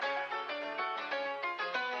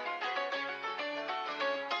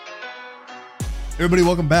Everybody,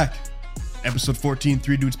 welcome back. Episode 14,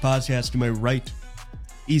 Three Dudes Podcast. To my right,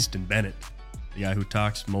 Easton Bennett, the guy who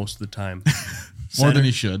talks most of the time. More than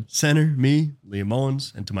he should. Center, me, Liam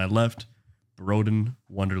Owens, and to my left, Broden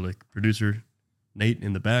Wunderlich. Producer, Nate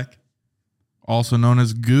in the back. Also known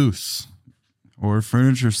as Goose. Or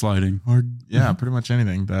furniture sliding. Or yeah, pretty much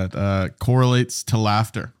anything that correlates to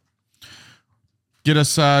laughter. Get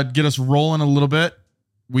us rolling a little bit.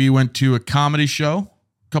 We went to a comedy show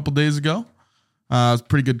a couple days ago. It was a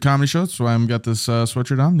pretty good comedy show. That's why I've got this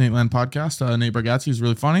sweatshirt on. Nate Land Podcast. Nate Bargatze is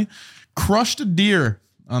really funny. Crushed a deer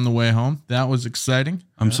on the way home. That was exciting.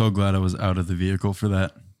 I'm so glad I was out of the vehicle for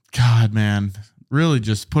that. God, man. Really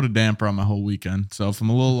just put a damper on my whole weekend. So if I'm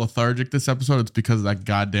a little lethargic this episode, it's because of that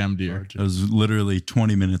goddamn deer. It was literally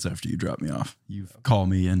 20 minutes after you dropped me off. You call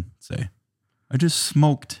me and say, I just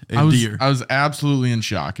smoked a deer. I was absolutely in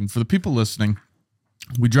shock. And for the people listening,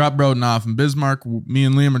 we dropped Broden off in Bismarck. Me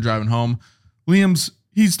and Liam are driving home.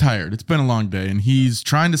 He's tired. It's been a long day, and he's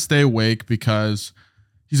trying to stay awake because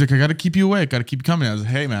he's like, I got to keep you awake. Got to keep you coming. I was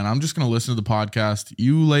like, hey, man, I'm just going to listen to the podcast.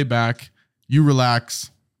 You lay back. You relax.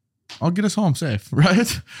 I'll get us home safe,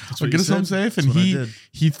 right? I'll get us home safe. And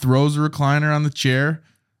he throws a recliner on the chair,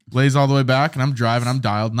 lays all the way back, and I'm driving. I'm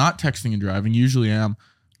dialed, not texting and driving. Usually am.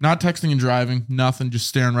 Not texting and driving. Nothing. Just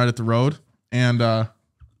staring right at the road. And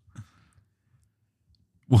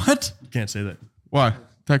what? You can't say that. Why?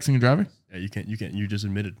 Texting and driving? Yeah, you can't. You just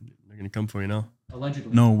admitted. They're going to come for you now.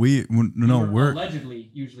 Allegedly. No, we're allegedly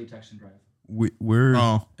usually text and drive.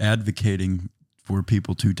 We're advocating for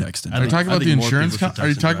people to text and Are you talking about the insurance? Are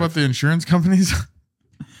you talking about the insurance companies?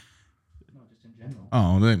 No, just in general.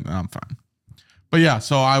 Oh, then I'm fine. But yeah,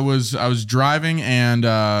 so I was driving and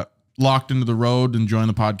locked into the road, enjoying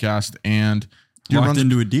the podcast, and locked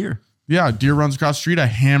into a deer. Yeah, deer runs across the street. I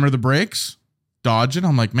hammer the brakes, dodge it.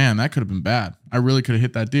 I'm like, man, that could have been bad. I really could have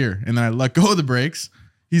hit that deer. And then I let go of the brakes.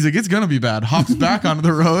 He's like, it's gonna be bad. Hops back onto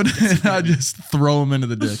the road, and I just throw him into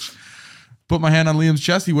the ditch. Put my hand on Liam's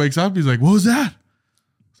chest. He wakes up. He's like, what was that?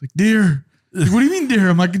 It's like, deer. Like, what do you mean deer?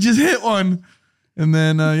 I'm like, I just hit one. And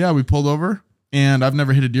then, we pulled over, and I've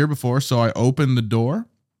never hit a deer before. So I opened the door,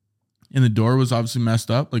 and the door was obviously messed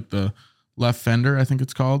up. Like the left fender, I think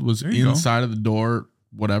it's called, was inside of the door,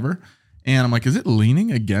 whatever. And I'm like, is it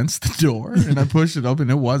leaning against the door? And I pushed it open.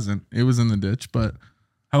 It wasn't. It was in the ditch. But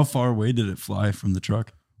how far away did it fly from the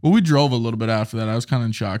truck? Well, we drove a little bit after that. I was kind of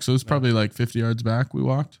in shock. So it was probably like 50 yards back we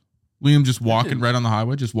walked. Liam just walking right on the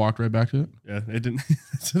highway, just walked right back to it. Yeah, it didn't.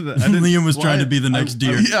 Liam was trying to be the next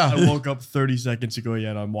deer. I woke up 30 seconds ago.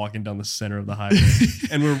 Yeah, and I'm walking down the center of the highway.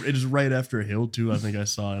 And it is right after a hill, too. I think I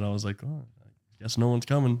saw it. And I was like, oh, I guess no one's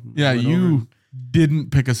coming. Yeah, you didn't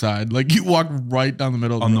pick a side. Like, you walked right down the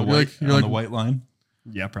middle. On the white line?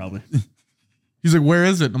 Yeah, probably. He's like, where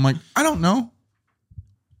is it? I'm like, I don't know.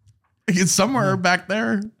 It's somewhere back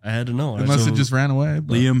there. I had to know. Unless it just ran away.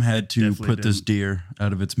 But Liam had to put this deer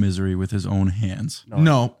out of its misery with his own hands.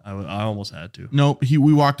 No. I almost had to. Nope.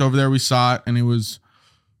 We walked over there. We saw it, and he was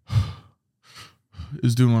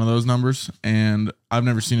doing one of those numbers. And I've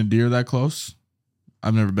never seen a deer that close.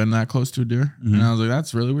 I've never been that close to a deer. Mm-hmm. And I was like,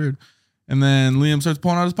 that's really weird. And then Liam starts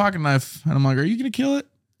pulling out his pocket knife. And I'm like, are you going to kill it?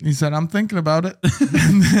 He said, I'm thinking about it.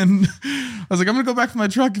 And then I was like, I'm going to go back to my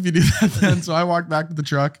truck if you do that then. So I walked back to the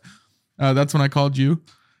truck. That's when I called you.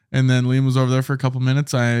 And then Liam was over there for a couple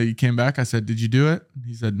minutes. He came back. I said, did you do it?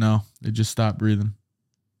 He said, no, it just stopped breathing.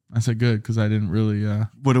 I said, good, because I didn't really...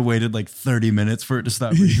 Would have waited like 30 minutes for it to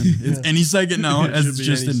stop breathing. Yeah. It's any second now, as it's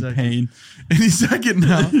just in pain. Any second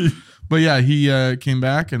now. But yeah, he came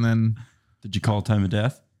back, and then... Did you call time of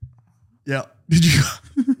death? Yeah. Did you?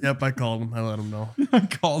 Yep, I called him. I let him know. I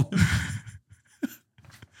called him.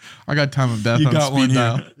 I got time of death you on got speed one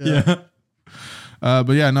dial. Here. Yeah.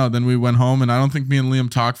 But yeah, no, then we went home, and I don't think me and Liam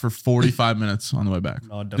talked for 45 minutes on the way back.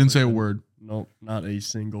 No, didn't say a word. Nope, not a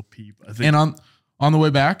single peep. I think. And on the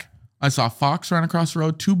way back, I saw a fox ran across the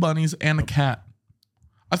road, 2 bunnies, and a cat.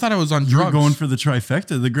 I thought I was on drugs. You were going for the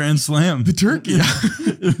trifecta, the grand slam. The turkey.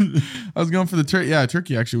 I was going for the turkey. Yeah,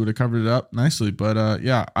 turkey actually would have covered it up nicely. But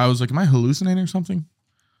yeah, I was like, am I hallucinating or something?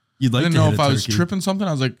 You'd like I didn't to know hit if a I was turkey. tripping something.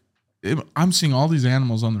 I was like, I'm seeing all these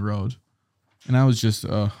animals on the road. And I was just,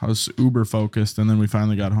 I was uber focused. And then we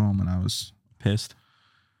finally got home, and I was pissed.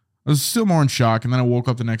 I was still more in shock. And then I woke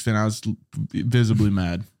up the next day, and I was visibly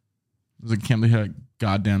mad. I was like, I can't believe I had a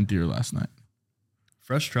goddamn deer last night.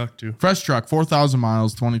 Fresh truck, too. Fresh truck, 4,000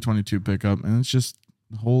 miles, 2022 pickup. And it's just,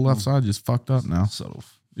 the whole left side just fucked up now. Subtle.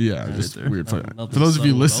 Yeah, Right just there. weird. For those of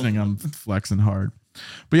you listening, I'm flexing hard.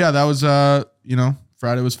 But yeah, that was,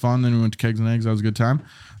 Friday was fun. Then we went to Kegs and Eggs. That was a good time.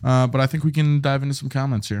 But I think we can dive into some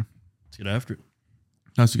comments here. Let's get after it.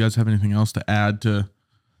 Unless you guys have anything else to add to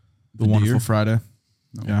The Wonderful deer? Friday.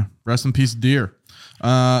 No. Yeah. Rest in peace, deer.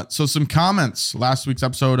 So some comments. Last week's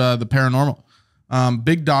episode, the paranormal.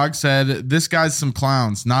 Big Dog said, "This guy's some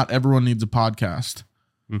clowns. Not everyone needs a podcast."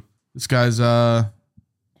 This guy's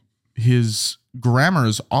his grammar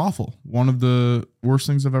is awful. One of the worst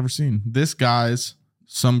things I've ever seen. This guy's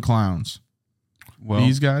some clowns. Well,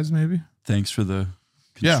 These guys, maybe. thanks for the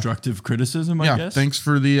constructive criticism, I guess. Thanks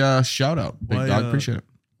for the shout out, Big Why, Dog. Appreciate it.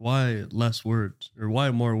 Why less words, or why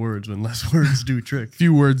more words when less words do trick?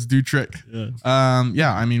 Few words do trick. Yeah.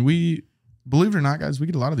 Yeah, I mean, we believe it or not, guys, we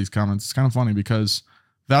get a lot of these comments. It's kind of funny because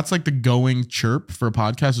that's like the going chirp for a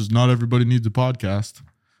podcast is not everybody needs a podcast.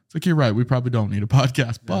 It's like, you're right. We probably don't need a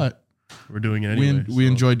podcast, but We're doing it anyway. we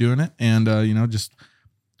enjoy doing it, and just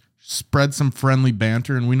spread some friendly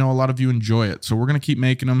banter, and we know a lot of you enjoy it. So we're going to keep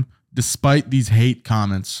making them despite these hate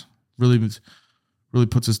comments. Really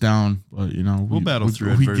puts us down, but We'll battle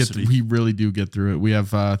through adversity. We really do get through it. We have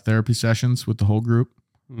therapy sessions with the whole group.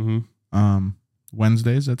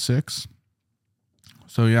 Wednesdays at 6.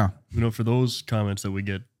 So yeah, for those comments that we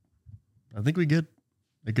get, I think we get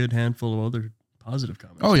a good handful of other positive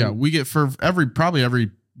comments. oh yeah, too. we get for probably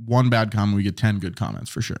every one bad comment, we get 10 good comments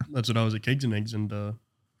for sure. That's what I was at Kegs and Eggs, and a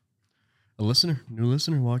new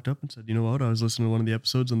listener walked up and said, "You know what? I was listening to one of the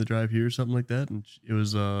episodes on the drive here or something like that, and it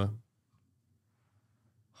was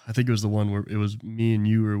I think it was the one where it was me and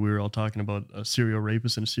you, where we were all talking about a serial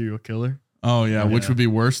rapist and a serial killer." Oh yeah, which Yeah. would be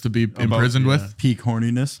worse to be imprisoned yeah. with? Peak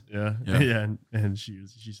horniness. Yeah, Yeah. yeah, and she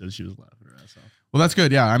said she was laughing her ass off. Well, that's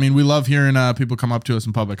good. Yeah, I mean, we love hearing people come up to us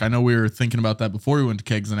in public. I know we were thinking about that before we went to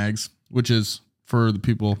Kegs and Eggs, which is, for the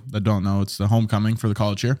people that don't know, it's the homecoming for the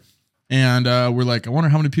college year. And we're like, I wonder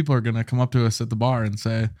how many people are going to come up to us at the bar and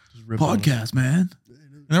say, Just rip on us. podcast, man.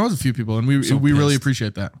 And there was a few people, and we So really pissed.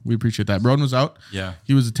 appreciate that. We appreciate that. Broden was out. Yeah.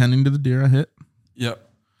 He was attending to the deer I hit, Yep.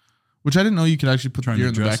 which I didn't know you could actually put the Trying deer to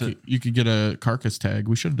in the dress back. it. You could get a carcass tag.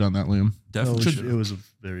 We should have done that, Liam. No, Definitely it, should. it was a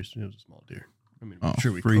small deer. I mean, I'm Oh,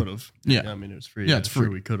 sure we free. could have. Yeah. I mean, it was free. Yeah, it's Sure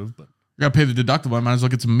free. we could have, but You got to pay the deductible. I might as well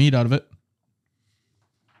get some meat out of it.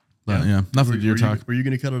 But yeah, enough of the deer talk. Were you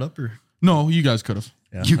going to cut it up or? No, you guys could have.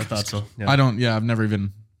 Yeah, You I thought so. Yeah. I don't. Yeah, I've never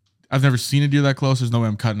seen a deer that close. There's no way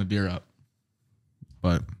I'm cutting a deer up.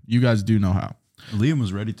 But you guys do know how. Liam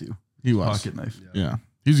was ready to. He was. Pocket knife. Yeah.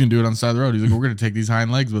 He's gonna do it on the side of the road. He's like, we're gonna take these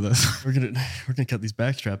hind legs with us. We're gonna cut these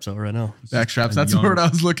back straps out right now. Back straps. a That's young- the word I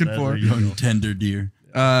was looking That's for. a young- Young tender deer.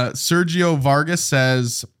 Sergio Vargas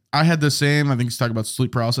says, I had the same. I think he's talking about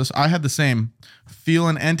sleep paralysis. I had the same. Feel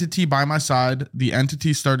an entity by my side. The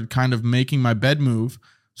entity started kind of making my bed move.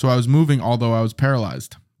 So I was moving, although I was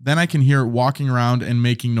paralyzed. Then I can hear it walking around and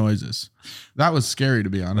making noises. That was scary, to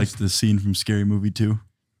be Like honest. the scene from Scary Movie 2.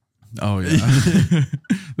 Oh, yeah.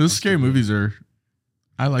 Those scary movies are,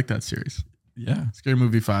 I like that series. Yeah. Scary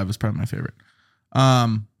Movie 5 is probably my favorite.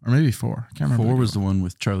 Or maybe 4. I can't remember. 4 was the one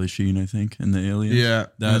with Charlie Sheen, I think, and the aliens. Yeah,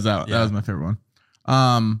 that was out. yeah. That was my favorite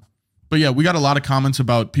one. But yeah, we got a lot of comments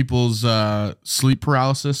about people's sleep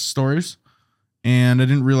paralysis stories, and I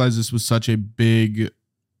didn't realize this was such a big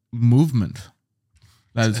movement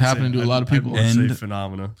that is happening to a lot of people. I'd say And-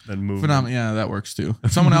 phenomena than movement. Phenomenal. Yeah, that works too.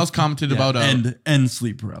 Someone else commented about and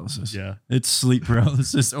sleep paralysis. Yeah. It's Sleep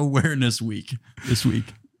Paralysis Awareness Week this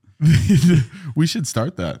week. we should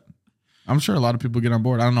start that. I'm sure a lot of people get on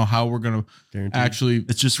board. I don't know how we're gonna Guaranteed. actually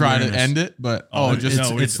It's just try to awareness. end it, but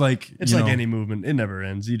It's like It's you like know, any movement. It never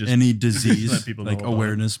ends. You just any let disease, people know like about it.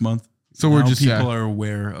 Awareness Month. so we're Now just people are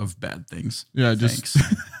aware of bad things. Yeah, just-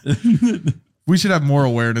 Thanks. we should have more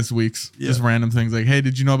awareness weeks. Yeah. Just random things like, hey,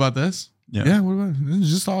 did you know about this? Yeah. What about it? This is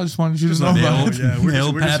just all I just wanted you to know Male, about. Yeah, we're just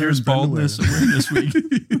male here pattern spreading baldness Awareness Week.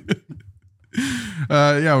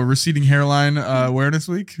 Receding hairline awareness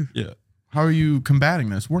week. Yeah. How are you combating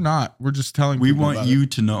this? We're not. We're just telling We people want about you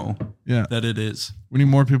it. to know Yeah. that it is. We need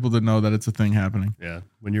more people to know that it's a thing happening. Yeah.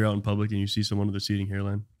 When you're out in public and you see someone with a receding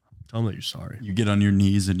hairline, tell them that you're sorry. You get on your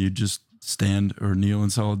knees and you just stand or kneel in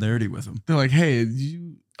solidarity with them. They're like, hey,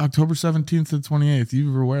 you October 17th to the 28th, you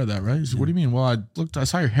were aware of that, right? He's like, what do you mean? Well, I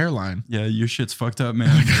saw your hairline. Yeah, your shit's fucked up,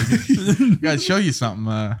 man. Gotta show you something.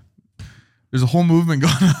 There's a whole movement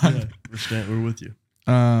going on. Yeah, we're with you.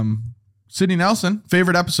 Sydney Nelson,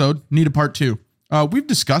 favorite episode, need a part 2. We've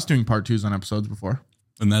discussed doing part 2s on episodes before.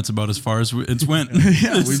 And that's about as far as it's went.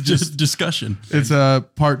 Yeah, It's we've just discussion. It's a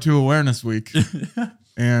part 2 awareness week.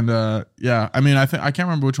 And I mean, I can't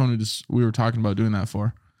remember which one we were talking about doing that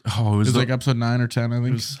for. Oh, it It was was like episode 9 or 10, I It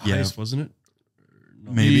think. was Yeah. heist, wasn't it?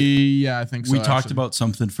 No. Maybe. Yeah, I think so. we talked actually. about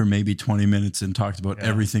something for maybe 20 minutes and talked about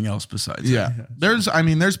everything else besides Yeah.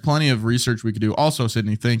 that. There's plenty of research we could do. Also,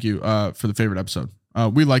 Sydney, thank you for the favorite episode.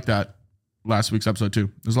 We liked that last week's episode too.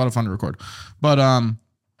 It was a lot of fun to record. But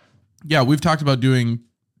we've talked about doing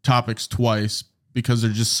topics twice because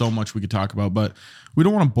there's just so much we could talk about. But we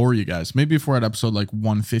don't want to bore you guys. Maybe if we're at episode like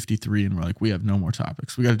 153 and we're like, we have no more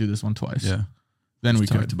topics, we got to do this one twice. Yeah. Then we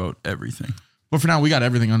talked could. about everything. But for now, we got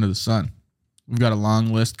everything under the sun. We've got a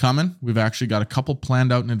long list coming. We've actually got a couple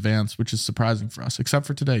planned out in advance, which is surprising for us, except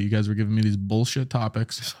for today. You guys were giving me these bullshit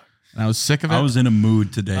topics, and I was sick of it. I was in a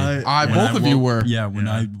mood today. Both of you were. Yeah, when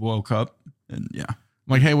I woke up, and I'm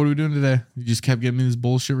like, hey, what are we doing today? You just kept giving me these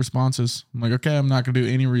bullshit responses. I'm like, okay, I'm not gonna do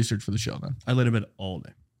any research for the show then. I laid in bed all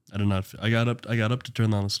day. I did not. I got up to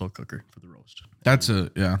turn on the slow cooker for the roast. That's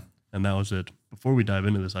and that was it. Before we dive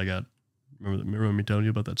into this, remember me telling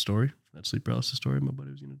you about that story, that sleep paralysis story my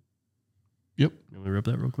buddy was gonna. Yep. You want me to rip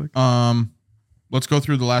that real quick? Let's go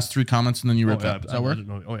through the last 3 comments and then you rip that. Does that work?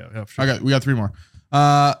 Yeah, sure. We got 3 more.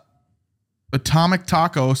 Atomic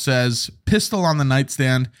Taco says pistol on the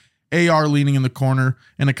nightstand, AR leaning in the corner,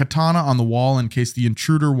 and a katana on the wall in case the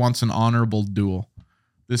intruder wants an honorable duel.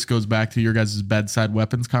 This goes back to your guys' bedside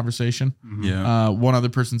weapons conversation. Mm-hmm. Yeah. One other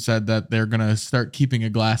person said that they're gonna start keeping a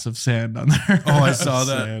glass of sand on their I saw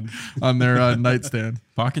that on their nightstand.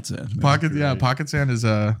 Pocket sand. Pocket sand is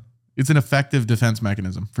it's an effective defense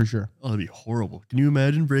mechanism for sure. Oh, that'd be horrible. Can you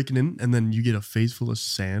imagine breaking in and then you get a face full of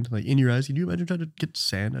sand like in your eyes? Can you imagine trying to get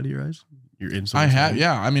sand out of your eyes? You're in. I have,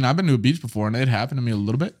 yeah. I mean, I've been to a beach before and it happened to me a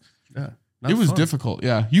little bit. Yeah, it was difficult.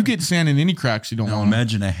 Yeah, you get sand in any cracks you don't want.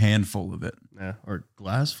 Imagine a handful of it. Yeah, or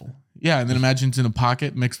glass full. Yeah, and then imagine it's in a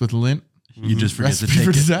pocket mixed with lint. You just forget to Recipe take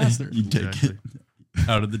for it. disaster. You take it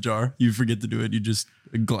out of the jar. You forget to do it. You just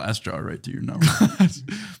a glass jar right to your nose.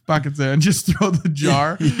 Pocket sand. Just throw the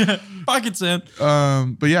jar. Yeah, pocket sand.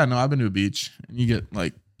 But yeah, no, I've been to a beach and you get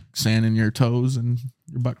like sand in your toes and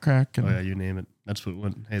your butt crack. And oh yeah, you name it. That's what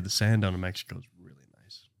went. Hey, the sand down in Mexico is really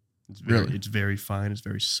nice. It's very fine. It's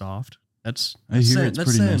very soft. I hear sand, it's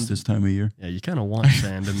pretty nice this time of year. Yeah, you kind of want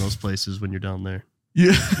sand in those places when you're down there.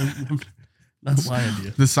 Yeah. Not lying to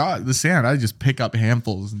you. The sand, I just pick up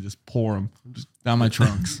handfuls and just pour them just down my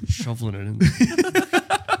trunks. Shoveling it in there.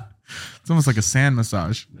 It's almost like a sand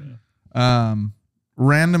massage. Yeah.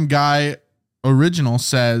 Random guy original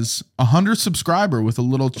says 100 subscriber with a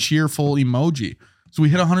little cheerful emoji. So we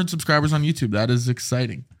hit 100 subscribers on YouTube. That is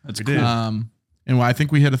exciting. That's cool. And I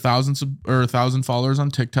think we hit 1,000 followers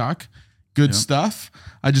on TikTok. Good stuff.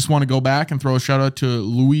 I just want to go back and throw a shout out to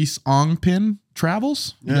Luis Ongpin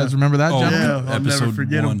Travels. You guys remember that gentleman? Yeah, I'll never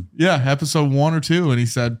forget him. Yeah, episode 1 or 2. And he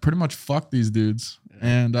said pretty much fuck these dudes.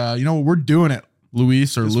 Yeah. And we're doing it.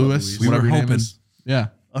 Luis or Lewis, whatever your name is. Yeah.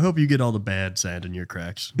 I hope you get all the bad sand in your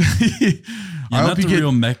cracks. I hope you get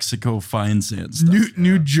real Mexico fine sand stuff.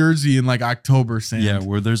 New Jersey in like October sand. Yeah,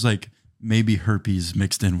 where there's like maybe herpes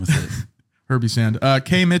mixed in with it. Herbie sand.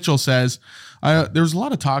 Kay Mitchell says, there was a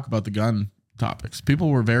lot of talk about the gun topics. People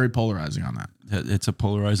were very polarizing on that. It's a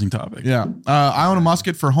polarizing topic. Yeah. I own a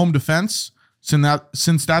musket for home defense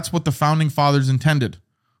since that's what the founding fathers intended.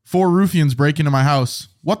 4 ruffians break into my house.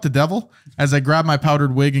 What the devil? As I grab my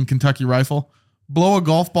powdered wig and Kentucky rifle, blow a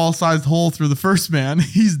golf ball sized hole through the first man.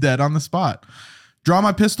 He's dead on the spot. Draw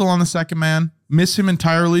my pistol on the second man, miss him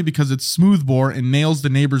entirely because it's smoothbore and nails the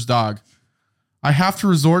neighbor's dog. I have to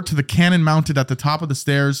resort to the cannon mounted at the top of the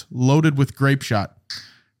stairs, loaded with grape shot.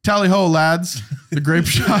 Tally ho, lads. The grape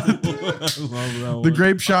shot. The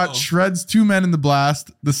grape shot shreds 2 men in the blast.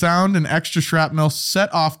 The sound and extra shrapnel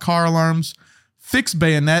set off car alarms, fix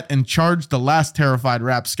bayonet, and charge the last terrified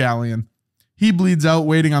rapscallion. He bleeds out,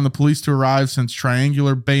 waiting on the police to arrive since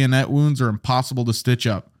triangular bayonet wounds are impossible to stitch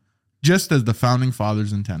up, just as the founding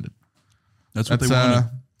fathers intended. That's what they wanted.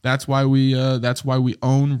 That's why we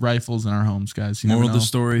own rifles in our homes, guys. Moral of the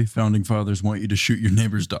story: founding fathers want you to shoot your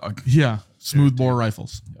neighbor's dog. Yeah, smoothbore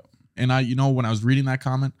rifles. Yep. And when I was reading that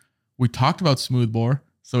comment, we talked about smoothbore,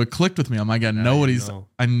 so it clicked with me. I'm like, I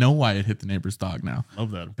know why it hit the neighbor's dog now. Love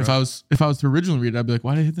that. Bro. If I was to originally read it, I'd be like,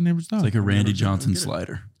 why did it hit the neighbor's dog? It's like a Randy Johnson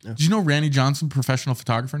slider. Yeah. Did you know Randy Johnson, professional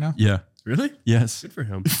photographer now? Yeah. Really? Yes. Good for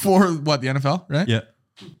him. For what, the NFL, right? Yeah.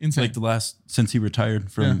 Insane. Like since he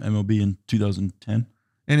retired from MLB in 2010.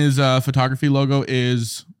 And his photography logo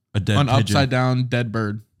is an upside down dead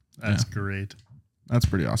bird. That's great. That's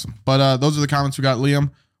pretty awesome. But those are the comments we got.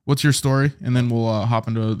 Liam, what's your story? And then we'll hop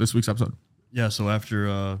into this week's episode. Yeah, so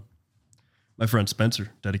after my friend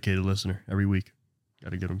Spencer, dedicated listener every week.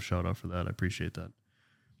 Got to give him a shout out for that. I appreciate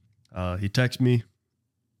that. He texts me,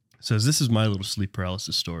 says, this is my little sleep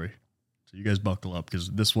paralysis story. So you guys buckle up because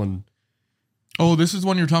this one. Oh, this is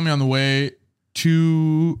one you're telling me on the way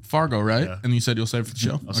to Fargo, right? Yeah. And you said you'll save it for the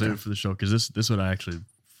show? I'll save it for the show because this would actually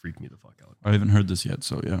freak me the fuck out. I haven't heard this yet,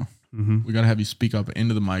 so yeah. Mm-hmm. We got to have you speak up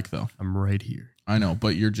into the mic, though. I'm right here. I know,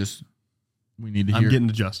 but we need to hear. I'm getting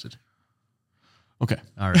adjusted. Okay.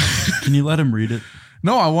 All right. Can you let him read it?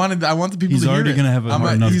 No, I want the people He's to hear already it. gonna have a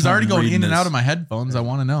hard enough He's time already going reading in and this. out of my headphones. I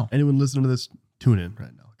want to know. Anyone listening to this, tune in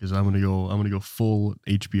right now because I'm gonna go full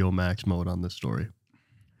HBO Max mode on this story.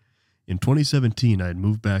 In 2017, I had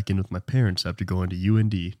moved back in with my parents after going to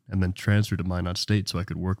UND and then transferred to Minot State so I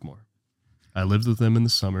could work more. I lived with them in the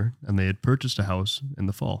summer, and they had purchased a house in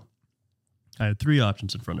the fall. I had 3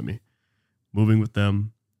 options in front of me: moving with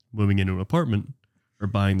them, moving into an apartment, or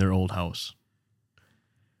buying their old house.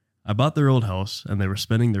 I bought their old house, and they were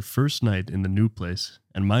spending their first night in the new place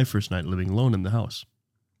and my first night living alone in the house.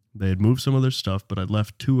 They had moved some of their stuff, but I'd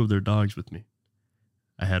left 2 of their dogs with me.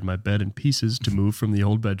 I had my bed in pieces to move from the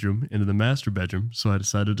old bedroom into the master bedroom, so I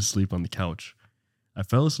decided to sleep on the couch. I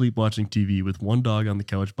fell asleep watching TV with 1 dog on the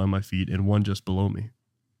couch by my feet and 1 just below me.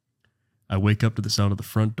 I wake up to the sound of the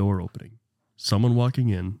front door opening, someone walking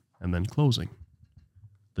in and then closing.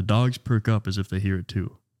 The dogs perk up as if they hear it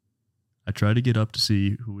too. I try to get up to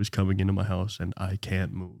see who is coming into my house, and I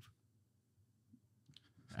can't move.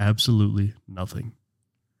 Absolutely nothing.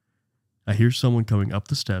 I hear someone coming up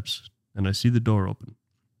the steps, and I see the door open.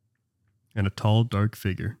 And a tall, dark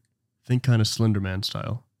figure, think kind of Slender Man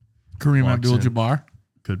style. Kareem Walks in. Abdul-Jabbar.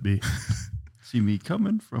 Could be. See me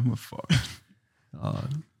coming from afar.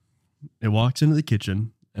 It walks into the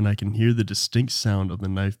kitchen, and I can hear the distinct sound of the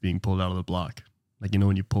knife being pulled out of the block. Like, you know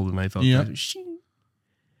when you pull the knife out? Yep. Like, shing.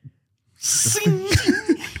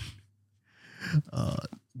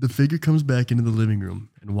 The figure comes back into the living room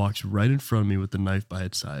and walks right in front of me with the knife by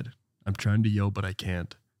its side. I'm trying to yell, but I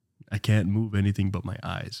can't. I can't move anything but my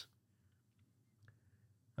eyes.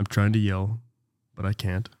 I'm trying to yell, but I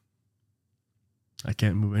can't. I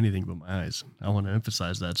can't move anything but my eyes. I want to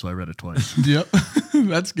emphasize that, so I read it twice. Yep.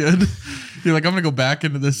 That's good. You're like, I'm going to go back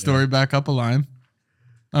into this story, back up a line.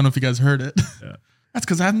 I don't know if you guys heard it. Yeah. That's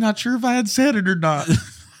because I'm not sure if I had said it or not.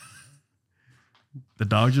 The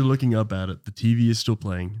dogs are looking up at it. The TV is still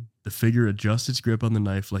playing. The figure adjusts its grip on the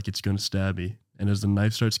knife like it's going to stab me. And as the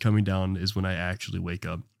knife starts coming down is when I actually wake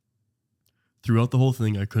up. Throughout the whole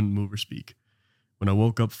thing, I couldn't move or speak. When I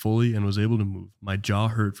woke up fully and was able to move, my jaw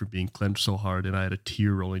hurt from being clenched so hard and I had a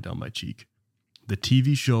tear rolling down my cheek. The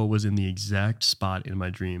TV show was in the exact spot in my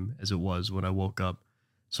dream as it was when I woke up.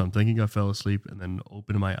 So I'm thinking I fell asleep and then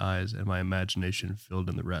opened my eyes and my imagination filled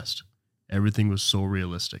in the rest. Everything was so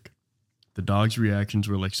realistic. The dog's reactions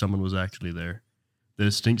were like someone was actually there. The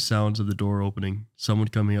distinct sounds of the door opening, someone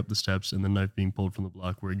coming up the steps, and the knife being pulled from the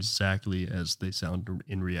block were exactly as they sound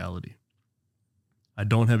in reality. I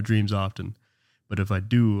don't have dreams often, but if I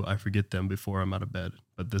do, I forget them before I'm out of bed.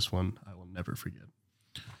 But this one, I will never forget.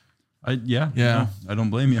 Yeah. No, I don't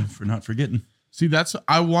blame you for not forgetting. See,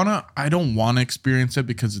 I don't want to experience it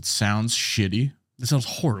because it sounds shitty. This sounds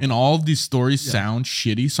horrible. And all of these stories sound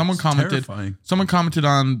shitty. Someone Terrifying. commented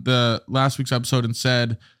on the last week's episode and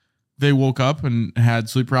said they woke up and had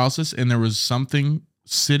sleep paralysis and there was something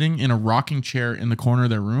sitting in a rocking chair in the corner of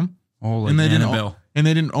their room. Oh, like and they Annabelle.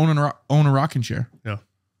 didn't own a rocking chair. Yeah.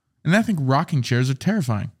 And I think rocking chairs are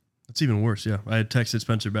terrifying. That's even worse, yeah. I had texted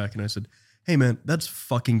Spencer back and I said, hey, man, that's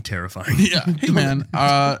fucking terrifying. Yeah. Hey, man.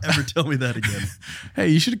 Don't ever tell me that again. Hey,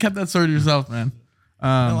 you should have kept that story to yourself, man.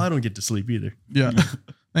 No, I don't get to sleep either. Yeah.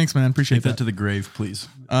 Thanks, man. Appreciate Take that that. to the grave, please.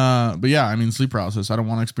 But yeah, I mean, sleep paralysis. I don't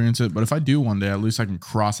want to experience it, but if I do one day, at least I can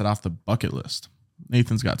cross it off the bucket list.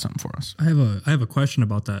 Nathan's got something for us. I have a question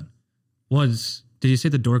about that. Did you say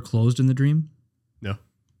the door closed in the dream? No.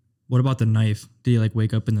 What about the knife? Did he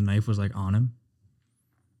wake up and the knife was on him?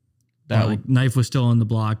 That Knife was still on the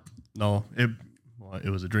block. No, it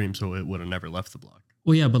was a dream, so it would have never left the block.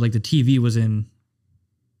 Well, yeah, but the TV was in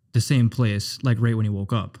the same place, right when he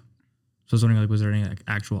woke up. So I was wondering, was there any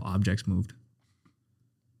actual objects moved?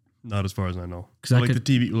 Not as far as I know. Because the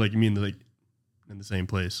TV, you mean in the same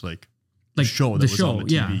place, the Like show that the was show, on the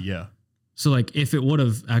TV, yeah. So if it would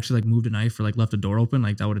have actually moved a knife or left a door open,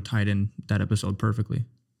 that would have tied in that episode perfectly.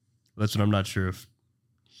 That's what I'm not sure if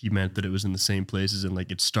he meant that it was in the same places and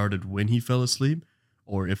it started when he fell asleep,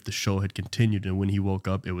 or if the show had continued and when he woke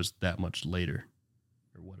up it was that much later,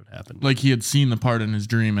 or what had happened. like he had seen the part in his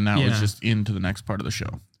dream and that was Yeah. just into the next part of the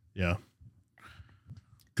show. Yeah.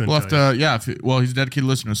 We'll have to, he's a dedicated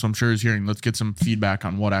listener, so I'm sure he's hearing. Let's get some feedback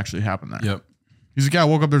on what actually happened there. Yep. He's like, yeah, I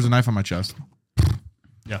woke up, there's a knife on my chest.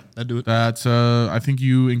 Yeah, that'd do it. That's, I think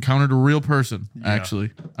you encountered a real person, Yeah.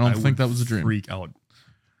 actually. I don't think would that was a dream. Freak out.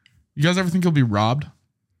 You guys ever think you'll be robbed?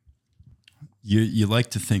 You like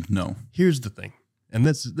to think no. Here's the thing, and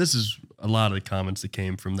this is a lot of the comments that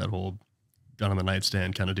came from that whole gun on the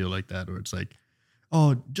nightstand kind of deal like that, where it's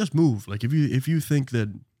oh, just move. If you think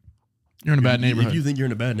that You're in a bad neighborhood. if you think you're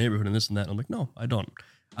in a bad neighborhood and this and that, I'm no, I don't.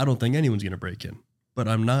 I don't think anyone's gonna break in, but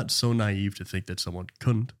I'm not so naive to think that someone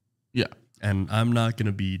couldn't. Yeah. and I'm not going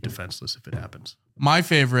to be defenseless if it happens. My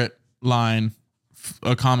favorite line,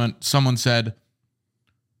 a comment, someone said,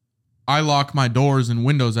 I lock my doors and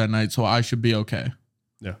windows at night, so I should be okay.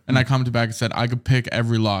 Yeah. And I commented back and said, I could pick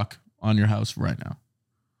every lock on your house right now.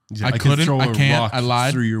 I could couldn't, throw I a can't, rock I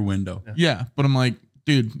lied. through your window. Yeah, but I'm like,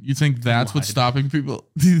 dude, you think that's what's lied. stopping people?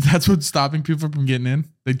 That's what's stopping people from getting in?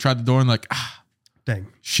 They tried the door and like, Dang.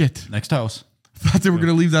 shit. Next house. Thought they were going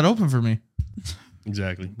to leave that open for me.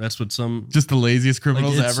 Exactly. That's what some Just the laziest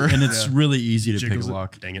criminals It's- ever. And it's really easy to pick a jiggles it.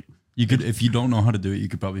 lock. Dang it. You could, if you don't know how to do it, you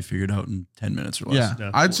could probably figure it out in 10 minutes or less. Yeah.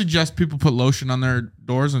 Yeah. I'd suggest people put lotion on their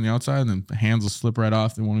doors on the outside and then the hands will slip right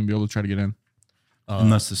off. They won't even be able to try to get in.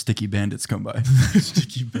 Unless the sticky bandits come by.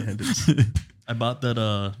 Sticky bandits. I bought that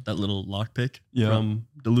little lockpick Yeah. from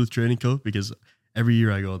Duluth Trading Co. because every year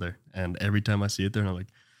I go there, and every time I see it there, I'm like,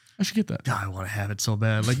 I should get that. God, I want to have it so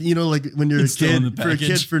bad. Like, you know, like when you're It's a still in kid the for a kid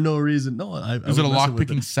package. for no reason. No, I Is it a was messing with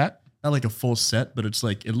lockpicking set? Not like a full set, but it's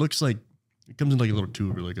like it looks like it comes in like a little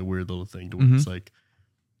tube or like a weird little thing to where Mm-hmm. it's like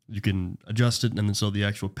you can adjust it, and then so the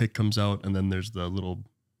actual pick comes out, and then there's the little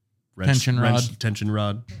Tension rod. tension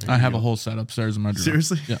rod. I have a whole set upstairs in my drawer.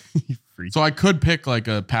 Seriously, Yeah. You freak. So I could pick like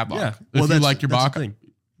a padlock. Yeah. If you that's- like your that's the bike, thing.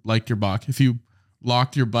 like your bike. If you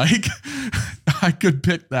locked your bike, I could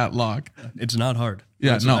pick that lock. It's not hard.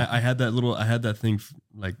 Yeah, That's no. why I had that thing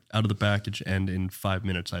like out of the package, and in 5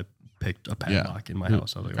 minutes I picked a padlock in my Dude,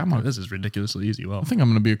 house. I was like, I'm okay, a- this is ridiculously easy. Wow. I think I'm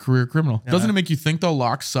going to be a career criminal. Yeah. Doesn't it make you think though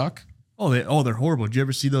locks suck? They're horrible. Did you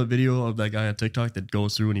ever see the video of that guy on TikTok that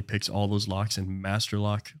goes through and he picks all those locks and master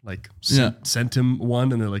lock like sent him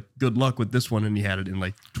one, and they're like, good luck with this one, and he had it in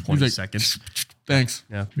like 20 like, seconds. Thanks.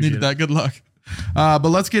 Yeah, appreciate Needed that. Good luck. But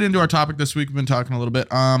let's get into our topic this week. We've been talking a little bit.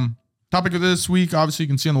 Topic of this week, obviously you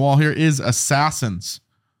can see on the wall here, is assassins.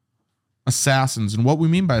 Assassins. And what we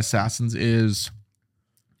mean by assassins is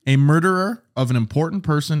a murderer of an important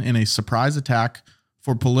person in a surprise attack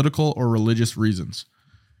for political or religious reasons.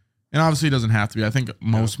 And obviously it doesn't have to be. I think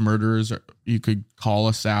most murderers you could call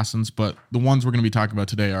assassins, but the ones we're going to be talking about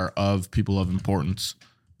today are of people of importance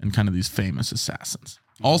and kind of these famous assassins.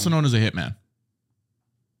 Also known as a hitman.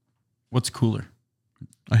 What's cooler?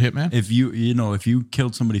 A hitman? If you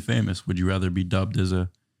killed somebody famous, would you rather be dubbed as a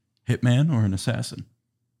hitman or an assassin?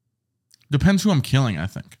 Depends who I'm killing, I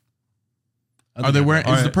think. Are they wearing?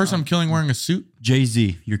 All Is the right, person I'm killing wearing a suit?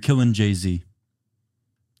 Jay-Z. You're killing Jay-Z.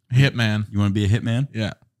 Hitman. You want to be a hitman?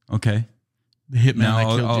 Yeah. Okay. The hitman Now that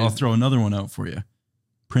killed I'll Jay-Z. throw another one out for you.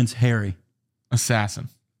 Prince Harry. Assassin.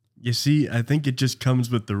 You see, I think it just comes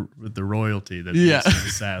with the royalty that Yeah. makes an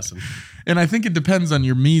assassin. And I think it depends on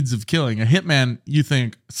your means of killing. A hitman, you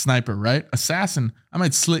think sniper, right? Assassin, I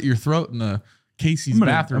might slit your throat in the Casey's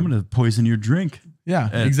bathroom. I'm gonna poison your drink. Yeah,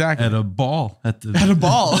 At, exactly. At a ball. At a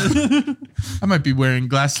ball. I might be wearing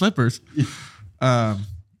glass slippers. But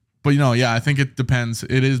I think it depends.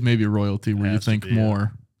 It is maybe a royalty where you Has to think be,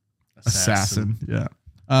 more assassin.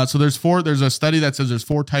 Yeah. So there's a study that says there's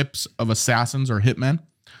 4 types of assassins or hitmen.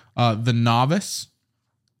 The novice,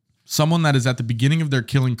 someone that is at the beginning of their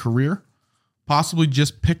killing career, possibly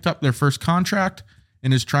just picked up their first contract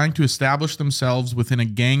and is trying to establish themselves within a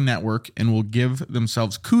gang network and will give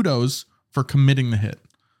themselves kudos for committing the hit.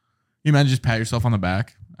 You imagine just pat yourself on the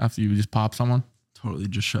back after you just pop someone? Totally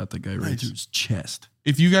just shot the guy right through his chest.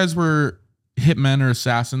 If you guys were hitmen or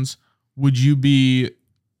assassins, would you be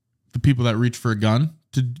the people that reach for a gun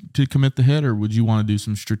to commit the hit, or would you want to do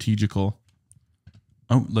some strategical?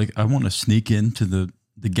 I want to sneak into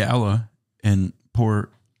the gala and pour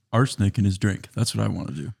arsenic in his drink. That's what I want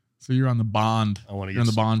to do. So you're on the bond. I want to You're on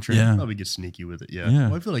the bond train. Yeah. Probably get sneaky with it. Yeah. Yeah.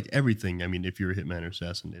 Well, I feel like everything. I mean, if you're a hitman or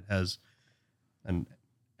assassin, it has an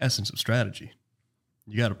essence of strategy.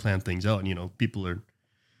 You got to plan things out. And, people are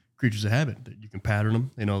creatures of habit. That you can pattern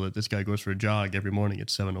them. They know that this guy goes for a jog every morning at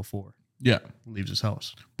 7:04. Yeah. Leaves his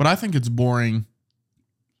house. But I think it's boring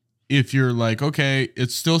if you're like, okay,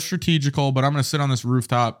 it's still strategical, but I'm going to sit on this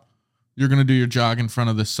rooftop. You're going to do your jog in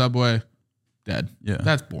front of the subway. Dead. Yeah.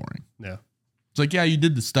 That's boring. Yeah. It's like, yeah, you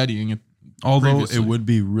did the studying. Although previously. it would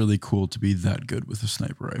be really cool to be that good with a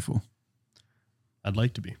sniper rifle. I'd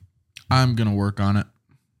like to be. I'm going to work on it.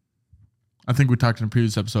 I think we talked in a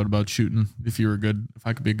previous episode about shooting if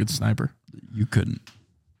I could be a good sniper. You couldn't.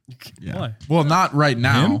 Yeah. Why? Well, not right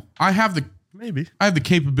now. Him? I have Maybe. the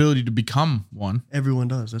capability to become one, Everyone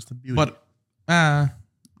does. That's the beauty. but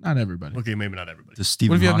not everybody. okay, maybe not everybody. The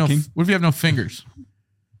Stephen What if you have Hawking. what if you have no fingers?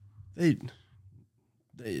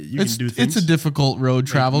 You can do things. It's a difficult road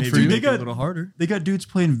traveled for maybe you. make it a little harder. They got dudes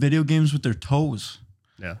playing video games with their toes.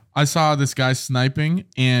 Yeah. I saw this guy sniping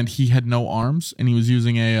and he had no arms and he was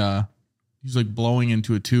using he's like blowing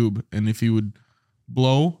into a tube, and if he would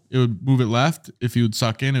blow, it would move it left. If he would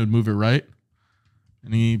suck in, it would move it right.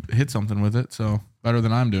 And he hit something with it, so better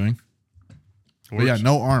than I'm doing. But yeah,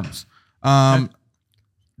 no arms.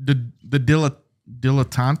 The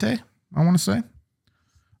dilettante, I want to say.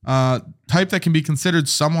 Type that can be considered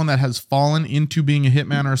someone that has fallen into being a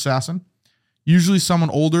hitman or assassin. Usually someone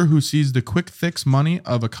older who sees the quick fix money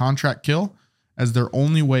of a contract kill as their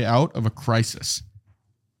only way out of a crisis.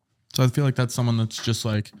 So I feel like that's someone that's just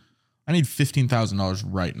like, I need $15,000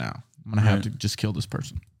 right now. I'm going to have to just kill this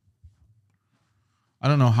person. I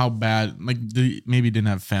don't know how bad, like maybe he didn't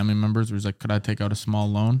have family members where he's like, could I take out a small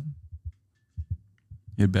loan?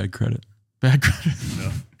 He had bad credit. Bad credit.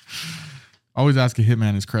 No. Always ask a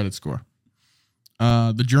hitman his credit score.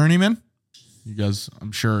 The journeyman. You guys,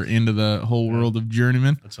 I'm sure, are into the whole world of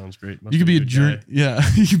journeyman. That sounds great. You could be a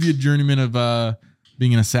you could be a journeyman of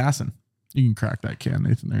being an assassin. You can crack that can,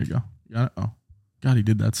 Nathan. There you go. You got it. Oh, God, he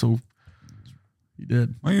did that. So he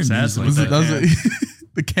did. Why are your Assassin. knees like that?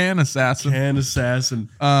 The can assassin. Can assassin.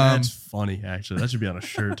 That's funny, actually. That should be on a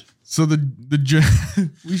shirt. So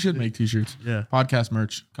we should make t-shirts. Yeah. Podcast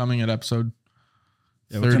merch coming at episode.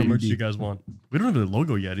 Yeah, what kind of merch do you guys want? We don't have a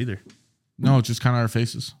logo yet either. No, it's just kind of our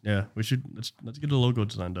faces. Yeah, we should. Let's get a logo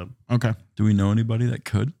designed up. Okay. Do we know anybody that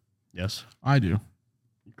could? Yes. I do.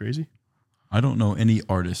 You crazy? I don't know any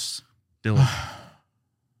artists. Dylan.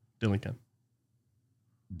 Dylan can.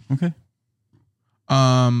 Okay.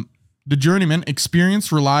 The journeyman,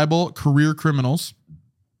 experienced, reliable career criminals,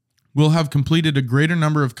 will have completed a greater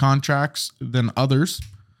number of contracts than others.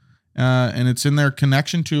 And it's in their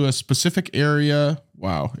connection to a specific area.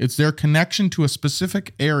 Wow. It's their connection to a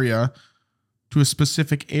specific area, to a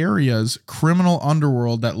specific area's criminal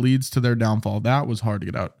underworld that leads to their downfall. That was hard to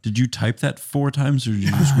get out. Did you type that 4 times or did you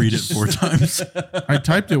just read it 4 times? I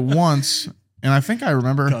typed it once, and I think I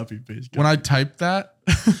remember Copy paste. when I typed that.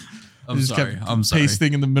 I'm sorry. I'm sorry.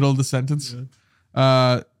 Pasting in the middle of the sentence.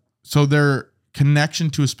 Yeah. So their connection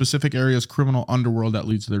to a specific area's criminal underworld that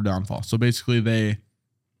leads to their downfall. So basically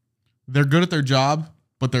they're good at their job,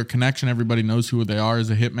 but their connection, everybody knows who they are as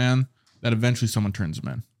a hitman, that eventually someone turns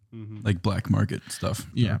them in. Mm-hmm. Like black market stuff.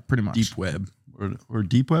 Yeah, pretty much. Deep web. Or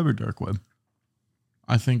deep web or dark web?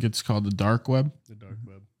 I think it's called the dark web. The dark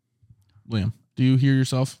web. Liam, do you hear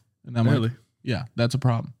yourself in that mic? Really? Yeah, that's a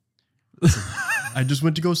problem. I just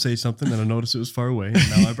went to go say something and I noticed it was far away, and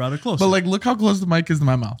now I brought it closer. But like, look how close the mic is to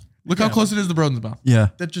my mouth. Look how close it is to Broden's mouth. Yeah.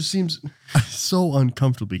 that just seems so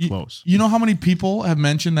uncomfortably close. You know how many people have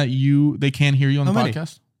mentioned that they can't hear you on How the many?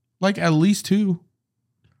 podcast? Like at least 2.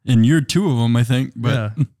 And you're 2 of them, I think.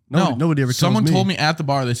 But yeah. Nobody ever. Someone tells me. told me at the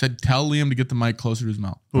bar. They said, "Tell Liam to get the mic closer to his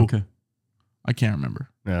mouth." Okay. I can't remember.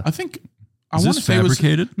 Yeah. I think I Is want to this say it was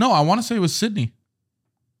fabricated? no. I want to say it was Sydney.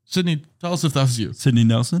 Sydney, tell us if that was you. Sydney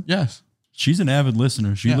Nelson? Yes. She's an avid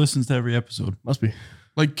listener. She Yeah. listens to every episode. Must be.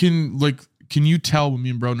 Like, can you tell when me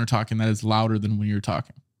and Broden are talking that it's louder than when you're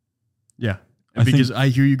talking? Yeah. I Because think- I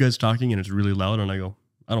hear you guys talking and it's really loud, and I go,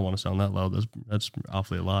 I don't want to sound that loud. That's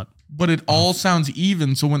awfully a lot. But it all sounds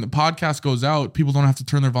even. So when the podcast goes out, people don't have to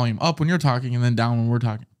turn their volume up when you're talking and then down when we're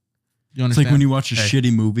talking. Do you It's understand? like when you watch a Hey.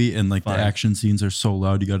 shitty movie and like Fine. the action scenes are so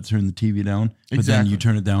loud, you got to turn the TV down. But then Exactly. you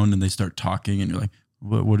turn it down and they start talking and you're like,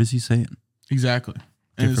 what is he saying? Exactly.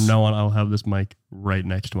 Okay, And from now on, I'll have this mic right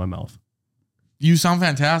next to my mouth. you sound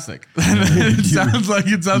fantastic. It sounds like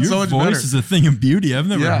it sounds so Your much voice better. is a thing of beauty. I've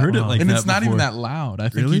never Yeah. heard it Wow. like and that it's not even before. that loud. I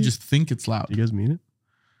think Really? you just think it's loud. Do you guys mean it?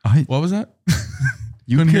 What was that?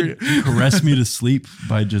 You couldn't could caress me to sleep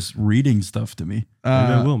by just reading stuff to me. Maybe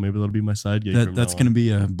I will. Maybe that'll be my side gig. That's going to be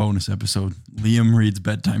a bonus episode. Liam reads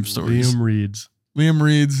bedtime stories. Liam reads. Liam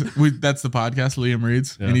reads. That's the podcast. Liam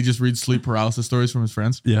reads, Yeah. and he just reads sleep paralysis stories from his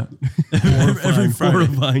friends. Yeah. Horrifying, Friday.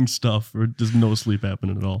 horrifying stuff, or just no sleep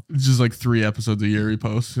happening at all. It's just like 3 episodes a year he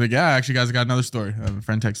posts. Like, yeah, actually, guys, I got another story. A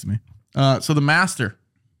friend texted me. So the Master.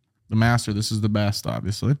 This is the best,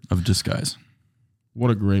 obviously. Of disguise. What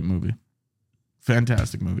a great movie.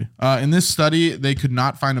 Fantastic movie. In this study, they could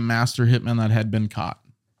not find a master hitman that had been caught.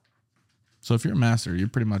 So if you're a master, you're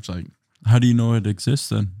pretty much like, How do you know it exists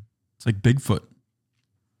then? It's like Bigfoot.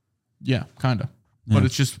 yeah, kind of. Yeah. But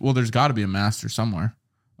it's just, well, there's got to be a master somewhere.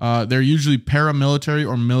 They're usually paramilitary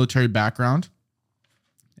or military background,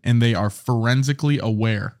 and they are forensically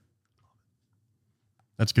aware.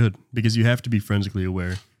 That's good, because you have to be forensically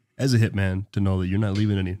aware as a hitman to know that you're not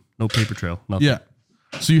leaving no paper trail. Nothing. Yeah.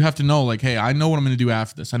 So you have to know, like, hey, I know what I'm going to do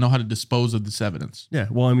after this. I know how to dispose of this evidence. Yeah.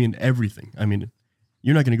 Well, I mean, everything. I mean,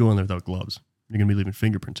 you're not going to go in there without gloves. You're going to be leaving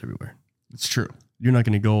fingerprints everywhere. It's true. You're not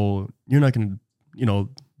going to you know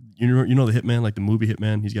the Hitman, like the movie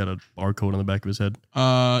Hitman. He's got a barcode on the back of his head.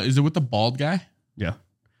 Is it with the bald guy? Yeah.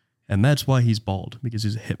 And that's why he's bald, because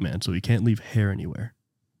he's a hitman, so he can't leave hair anywhere.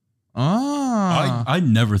 Oh, I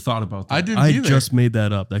never thought about that. I didn't I either. just made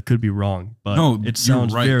that up. That could be wrong, but No, it you're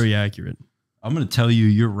sounds right. very accurate. I'm going to tell you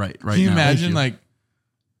you're right Can you now. imagine you. like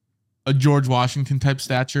a George Washington type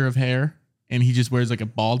stature of hair, and he just wears like a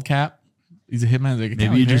bald cap? He's a hitman. Like, I can't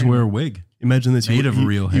Maybe you leave just hair wear a anymore. wig. Imagine this. Made of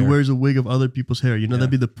real He hair. wears a wig of other people's hair. You know, Yeah.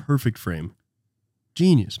 that'd be the perfect frame.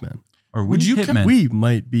 Genius, man. Or Would you hitmen? We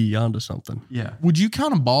might be onto something. Yeah. Would you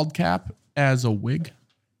count a bald cap as a wig?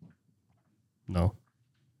 No.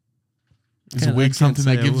 Is a Can't- I wig can't something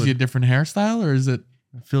say that I gives would. you a different hairstyle, or is it?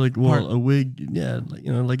 I feel like, well, Part- a wig, yeah, like,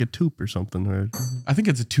 you know, like a taupe or something. Or I think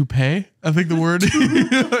it's a toupee. I think the word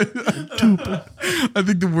I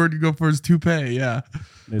think the word you go for is toupee. Yeah,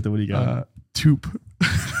 Nathan, what do you got? toupe.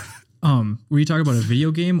 Were you talking about a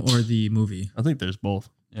video game or the movie? I think there's both.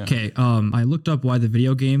 Yeah. Okay. I looked up why the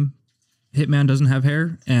video game Hitman doesn't have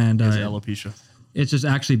hair, and There's alopecia. it's just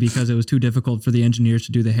actually because it was too difficult for the engineers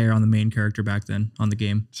to do the hair on the main character back then on the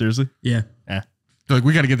game. Seriously? Yeah. They're like,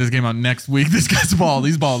 we got to get this game out next week. This guy's bald.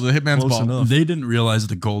 He's bald. The hitman's Close bald. enough. They didn't realize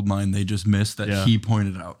the gold mine they just missed that Yeah. he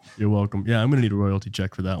pointed out. You're welcome. Yeah, I'm going to need a royalty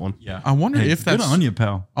check for that one. Yeah. I wonder Hey, if good that's. on you,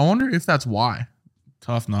 pal. I wonder if that's why.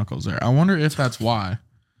 Tough knuckles there. I wonder if that's why.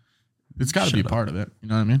 It's got to be Shut up. part of it. You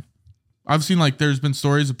know what I mean? I've seen like there's been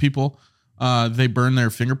stories of people they burn their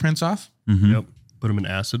fingerprints off, Mhm. Yep. Put them in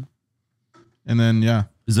acid. and then yeah,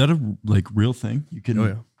 Is that a like real thing? You can Oh,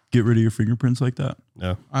 yeah. get rid of your fingerprints like that?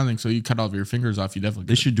 Yeah. I think so. You cut all of your fingers off, you definitely.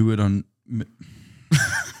 They should do it on.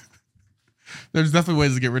 There's definitely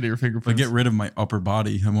ways to get rid of your If I fingerprints. get rid of my upper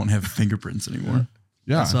body, I won't have fingerprints anymore.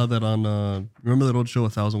 yeah. I saw that on, remember that old show,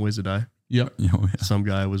 1,000 Ways to Die? Yep. You know, yeah. Some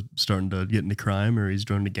guy was starting to get into crime, or he's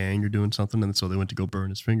joining a gang or doing something, and so they went to go burn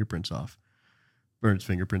his fingerprints off.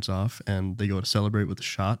 And they go to celebrate with a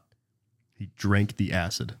shot. He drank the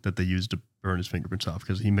acid that they used to burn his fingerprints off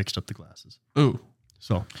because he mixed up the glasses. Ooh.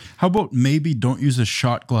 So How about maybe don't use a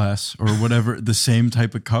shot glass or whatever, the same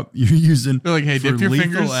type of cup you're using They're like, hey, for dip your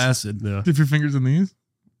lethal fingers. acid. yeah, Dip your fingers in these.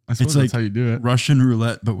 I suppose It's that's like how you do it. Russian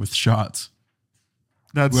roulette, but with shots.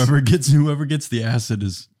 That's. Whoever gets the acid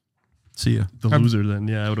is see ya. the loser then.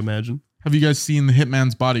 Yeah, I would imagine. Have you guys seen The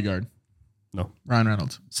Hitman's Bodyguard? No. Ryan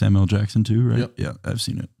Reynolds. Samuel Jackson too, right? Yep. Yeah, I've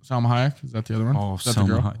seen it. Salma Hayek. Is that the other one? Oh, Is that the Selma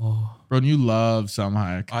girl? Hayek. Bro, you love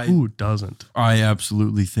Salma Hayek. Who doesn't? I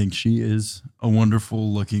absolutely think she is a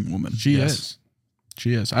wonderful looking woman. She Yes. is.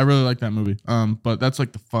 She is. I really like that movie. But that's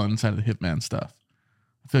like the fun side of the Hitman stuff.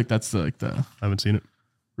 I feel like that's the I haven't seen it.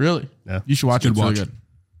 really. Yeah. You should watch it. Good It's really watch. good.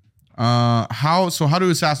 How do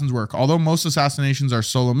assassins work? Although most assassinations are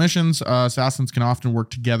solo missions, assassins can often work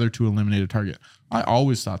together to eliminate a target. I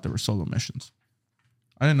always thought there were solo missions.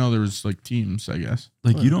 I didn't know there was like teams, I guess.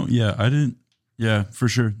 Like you don't. Yeah, I didn't. Yeah, for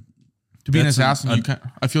sure. To be an That's assassin,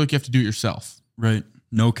 I feel like you have to do it yourself. Right.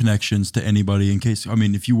 No connections to anybody in case. I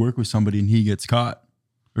mean, if you work with somebody and he gets caught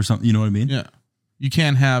or something, you know what I mean? Yeah. You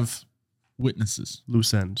can't have witnesses,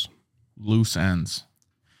 Loose ends. loose ends.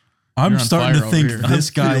 I'm You're on starting to fire over think here. this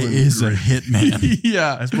I'm guy feeling is a great. hitman.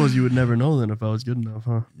 Yeah. I suppose you would never know then if I was good enough,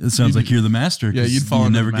 huh? It sounds like you're the master. Yeah, 'cause you'd fall you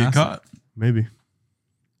under never the get master. caught. Maybe.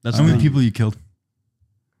 That's How the many thing. people you killed?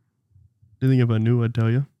 Do you think if I knew, I'd tell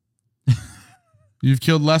you? You've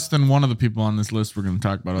killed less than one of the people on this list we're going to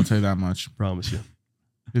talk about. I'll tell you that much. Promise you.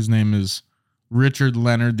 His name is Richard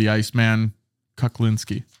Leonard, the Iceman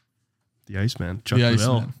Kuklinski. The Iceman. Chuck The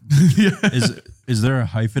Liddell. Iceman. Yeah. Is there a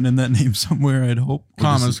hyphen in that name somewhere? I'd hope. Or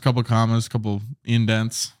Commas, couple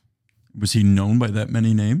indents. Was he known by that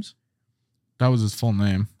many names? That was his full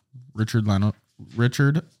name. Richard Leonard.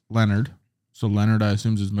 So Leonard, I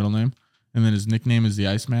assume, is his middle name. And then his nickname is the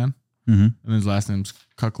Iceman. Mm-hmm. And his last name's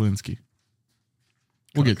Kuklinski.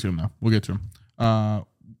 We'll get to him though. We'll get to him.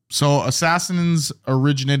 So assassins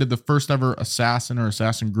originated. The first ever assassin or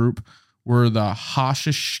assassin group were the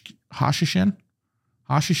Hashishin.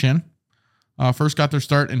 First got their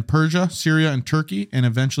start in Persia, Syria, and Turkey, and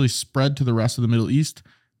eventually spread to the rest of the Middle East,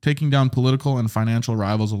 taking down political and financial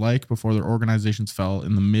rivals alike before their organizations fell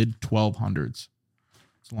in the mid 1200s.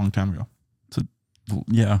 It's a long time ago.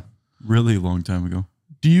 Yeah, really a long time ago.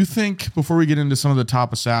 Do you think, before we get into some of the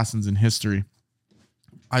top assassins in history,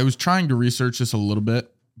 I was trying to research this a little bit,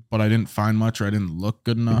 but I didn't find much or I didn't look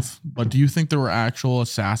good enough. But do you think there were actual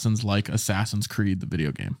assassins like Assassin's Creed, the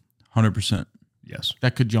video game, 100%. Yes.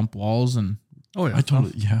 that could jump walls? And Oh, yeah. I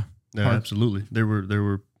totally, yeah. Yeah, absolutely. There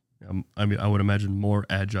were. I mean, I would imagine more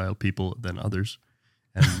agile people than others,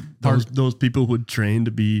 and those people would train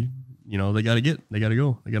to be. You know, they got to go, they got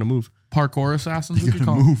to move. parkour assassins, They we could gotta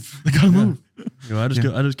call them. move. They gotta move. You know,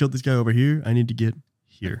 I just killed this guy over here. I need to get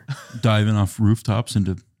here. Diving off rooftops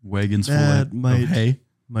into wagons full That of might hay.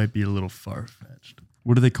 might be a little far fetched.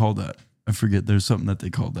 What do they call that? I forget. There's something that they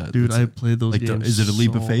call that. Dude, It's I played those like games. is it a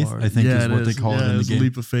leap of so faith? hard. I think is it what they call it in the it's a game.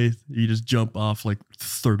 leap of faith. You just jump off like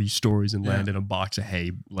 30 stories and Yeah. land in a box of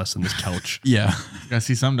hay less than this couch. Yeah. I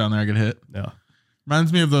see some down there. I get hit. Yeah.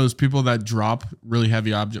 Reminds me of those people that drop really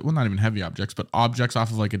heavy objects. Well, not even heavy objects, but objects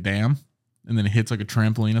off of like a dam, and then it hits like a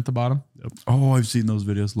trampoline at the bottom, Oh, I've seen those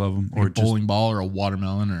videos. Love them. or Or a bowling ball, or a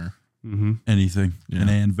watermelon, or Mm-hmm. just anything. Yeah. An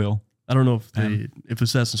anvil. I don't know if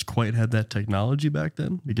Assassins quite had that technology back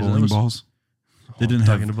then because that Bowling was balls. They I'm didn't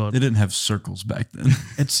talking have. about They didn't have circles back then.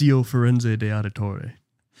 Ezio Forense de Auditore.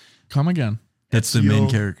 come again. That's the main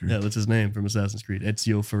Ezio- character. Yeah, that's his name from Assassin's Creed.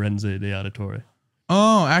 Ezio Forense de Auditore.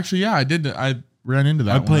 Oh, actually, yeah, I did. I ran into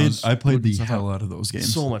that. I when played. was I played looking the stuff hell up. out of those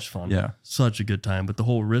games. So much fun. Yeah. Such a good time. But the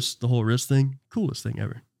whole wrist thing, coolest thing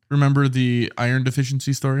ever. Remember the iron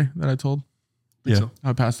deficiency story that I told? Think Yeah. so.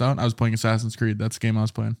 I passed out. I was playing Assassin's Creed. That's the game I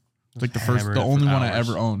was playing. It's like the Hammering the it only for one I hours.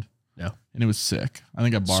 ever owned. Yeah. And it was sick. I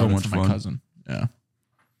think I So borrowed it much from my fun. cousin.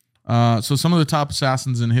 Yeah. So some of the top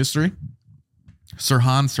assassins in history.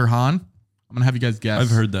 Sirhan. I'm gonna have you guys guess. I've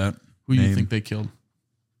heard that. who you name. think they killed.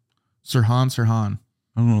 Sirhan.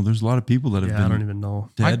 I don't know. There's a lot of people that have Yeah, I don't been even know.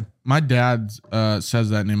 dead. My dad says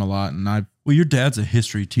that name a lot, and Well, your dad's a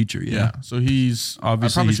history teacher. Yeah. So he's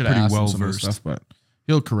Obviously, I probably he's should have pretty asked him well some of this versed. stuff, but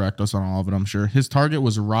he'll correct us on all of it. I'm sure. His target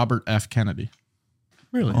was Robert F. Kennedy,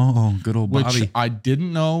 Really? Oh, good old which Bobby. I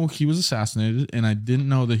didn't know he was assassinated, and I didn't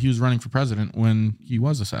know that he was running for president when he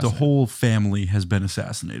was The assassinated. whole family has been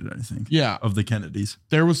assassinated. I think. Yeah, Of the Kennedys.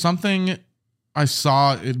 there was something I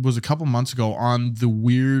saw. It was a couple months ago on the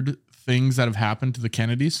weird things that have happened to the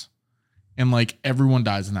Kennedys, and like everyone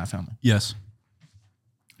dies in that family. Yes.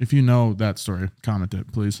 If you know that story, comment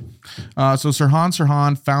it, please. So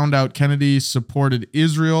Sirhan found out Kennedy supported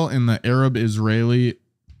Israel in the Arab-Israeli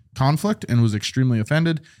conflict and was extremely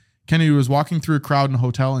offended. Kennedy was walking through a crowd in a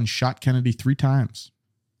hotel and shot Kennedy 3 times.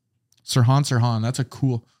 Sirhan. That's a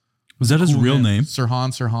cool. Was that his cool real name?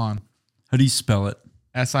 Sirhan. How do you spell it?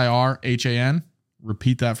 Sirhan.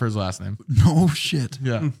 Repeat that for his last name. No shit.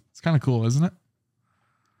 Yeah. It's kind of cool, isn't it?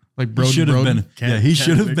 Like He Broden. should have been. Can't- Yeah, he can't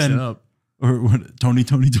should have mix it been. up. Or what? Tony.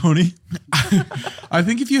 I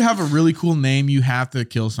think if you have a really cool name, you have to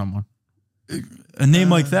kill someone. A name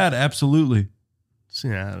like that, absolutely. So,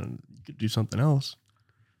 yeah, you could do something else.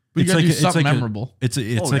 But you It's gotta like do it's something like a- memorable. It's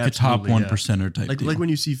a Oh, like a top absolutely, one yeah. percenter type Like deal. like when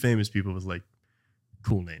you see famous people with like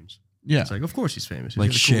cool names. Yeah. It's like, of course he's famous. He's Like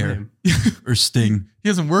got a cool Cher. name. or Sting. He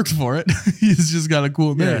hasn't worked for it. He's just got a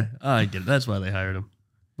cool name. Yeah, I get it. That's why they hired him.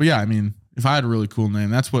 But yeah, I mean, if I had a really cool name,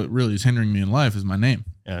 that's what really is hindering me in life is my name.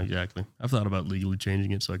 Yeah, exactly. I've thought about legally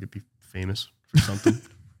changing it so I could be famous for something.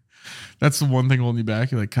 That's the one thing holding you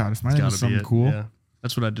back. You're like, God, if my name Gotta is be something it. cool. Yeah.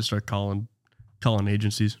 That's what I'd just start calling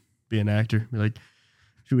agencies, be an actor. Be like,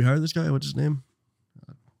 should we hire this guy? What's his name?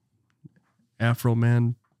 Afro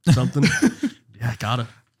Man something. Yeah, gotta.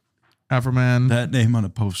 Afroman. That name on a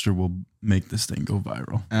poster will make this thing go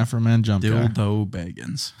viral. Afroman jump guy. Dildo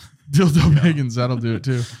Baggins. Dildo Bagans. That'll do it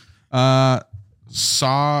too.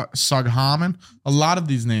 Soghaman. A lot of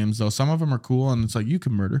these names, though, some of them are cool and it's like, you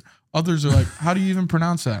can murder. Others are like, how do you even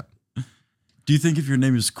pronounce that? Do you think if your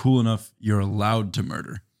name is cool enough, you're allowed to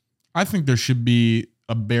murder? I think there should be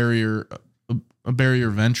a barrier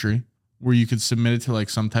of entry where you could submit it to like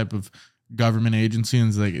some type of government agency and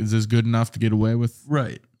it's like, is this good enough to get away with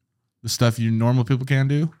Right. the stuff you normal people can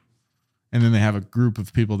do? And then they have a group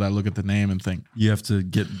of people that look at the name and think You have to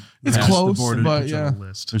get it's past close, the border. but Put you on yeah, a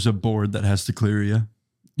list. There's a board that has to clear you.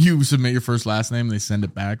 you submit your first last name, they send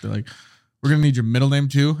it back. They're like, we're gonna need your middle name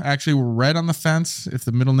too. Actually, we're right on the fence. If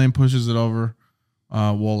the middle name pushes it over,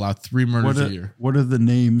 we'll allow 3 murders a year. What are the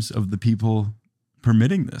names of the people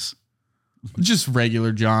permitting this? Just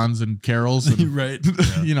regular Johns and Carols and Right.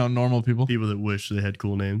 you know, normal people. People that wish they had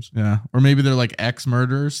cool names. Yeah. Or maybe they're like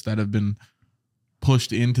ex-murderers that have been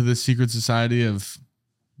pushed into this secret society of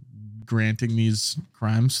granting these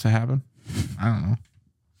crimes to happen. I don't know.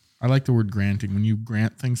 I like the word granting. When you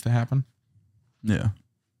grant things to happen. Yeah.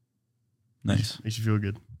 Nice. Makes you feel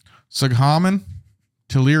good. Soghaman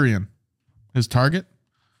Tellurian. His target?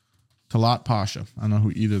 Talat Pasha. I don't know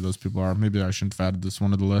who either of those people are. Maybe I shouldn't have added this one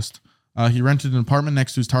to the list. He rented an apartment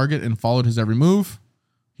next to his target and followed his every move.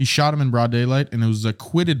 He shot him in broad daylight and was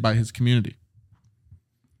acquitted by his community.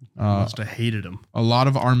 Must have hated him. A lot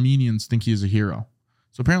of Armenians think he is a hero.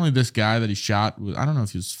 So apparently this guy that he shot, I don't know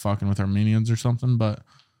if he was fucking with Armenians or something, but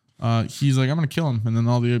he's like, I'm going to kill him. And then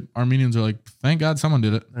all the Armenians are like, thank God someone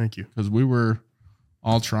did it Thank you. because we were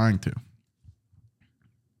all trying to.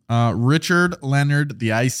 Richard Leonard,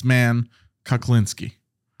 the Iceman Kuklinski.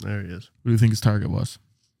 There he is. What do you think his target was?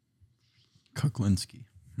 Kuklinski.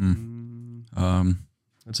 Mm,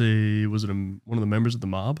 Was it one of the members of the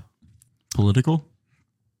mob?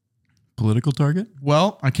 Political target?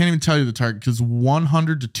 Well, I can't even tell you the target because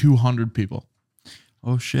 100 to 200 people.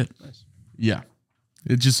 Oh shit. Nice. Yeah.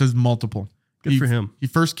 It just says multiple. Good for him. He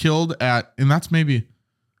first killed and that's maybe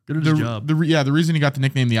Good at his job. the reason he got the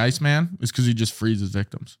nickname the Iceman is because he just frees his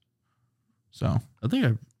victims. So I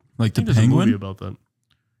think Like the there's a movie penguin? about that.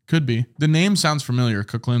 could be. The name sounds familiar,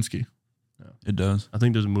 Kuklinski. It does. I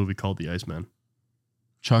think there's a movie called The Iceman.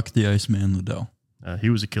 Chuck the Iceman Liddell. He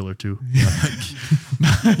was a killer too.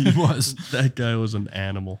 He was. That guy was an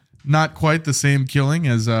animal. Not quite the same killing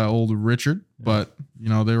as old Richard, but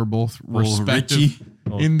they were both respective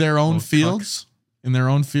Richie. in their own old fields. In their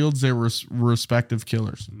own fields, they were respective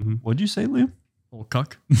killers. What'd you say, Liam? Old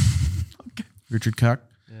cuck. Richard Cuck.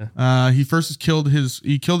 Yeah. He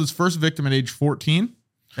killed his first victim at age 14.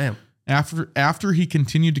 Damn. After he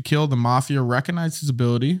continued to kill, the mafia recognized his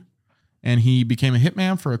ability, and he became a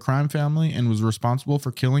hitman for a crime family and was responsible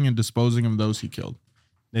for killing and disposing of those he killed.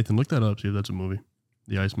 Nathan, look that up. See if that's a movie.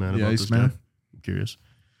 The Iceman. The About Iceman? This guy. I'm curious.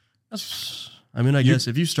 I guess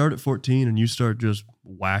if you start at 14 and you start just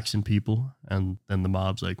waxing people, and then the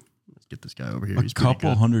mob's like, let's get this guy over here. A He's pretty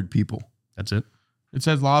couple good. hundred people. That's it. It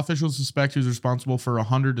says law officials suspect he was responsible for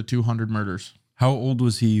 100 to 200 murders. How old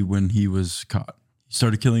was he when he was caught? He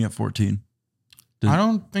started killing at 14. I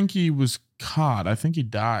don't think he was caught. I think he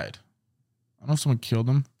died. I don't know if someone killed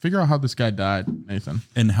him. Figure out how this guy died, Nathan.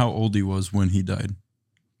 And how old he was when he died.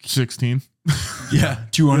 16. Yeah.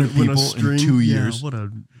 200 When a people in 2 years. Yeah, what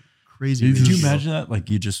a crazy. Could you ratio. imagine that? Like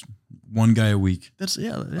you just one guy a week That's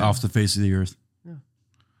yeah. off the face of the earth.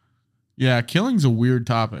 Yeah, killing's a weird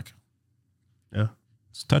topic. Yeah.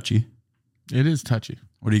 It's touchy. It is touchy.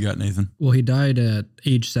 What do you got, Nathan? Well, he died at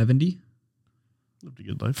age 70. Lived a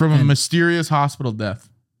good life. From a And- mysterious hospital death.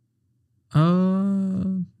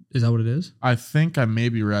 Is that what it is? I think I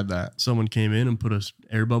maybe read that. Someone came in and put a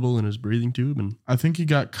air bubble in his breathing tube, and I think he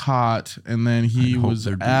got caught, and then he I'd hope was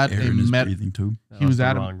there'd be at air a in his breathing tube. that He was the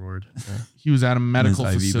at a- wrong word. Yeah. he was at a medical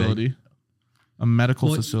IV bag. facility. A medical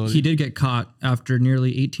Well, facility. he did get caught after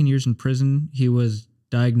nearly 18 years in prison. He was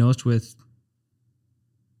diagnosed with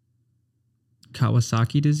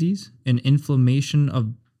Kawasaki disease, an inflammation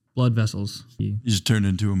of blood vessels. You just turned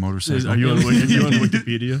into a motorcycle. Are you on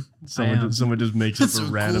Wikipedia? am. Someone just makes up a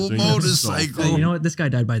random thing. That's so motorcycle. funny. You know what? This guy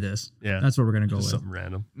died by this. Yeah. That's what we're gonna go Just with. something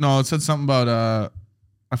random. No, it said something about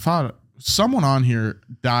I thought someone on here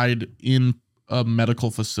died in a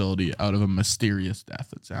medical facility out of a mysterious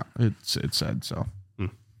death. It said so.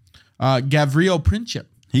 Gavrilo Princip.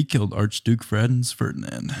 He killed Archduke Franz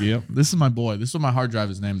Ferdinand. Yep. This is my boy. This is what my hard drive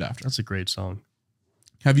is named after. That's a great song.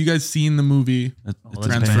 Have you guys seen the movie? That's That's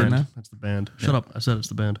Franz the band. Ferdinand? That's the band. Shut up. I said it's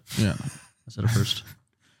the band. Yeah. I said it first.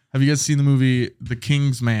 Have you guys seen the movie The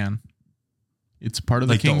King's Man? It's part of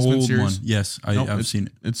the like the Kingsman old series. one. Yes, Nope, I've seen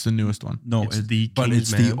it. It's the newest one. No, It's the but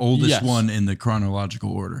it's Kingsman? the oldest Yes. one in the chronological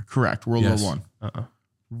order. Correct. World Yes. War One. Uh-uh.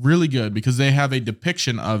 Really good because they have a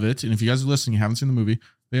depiction of it. And if you guys are listening, you haven't seen the movie,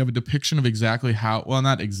 they have a depiction of exactly how, well,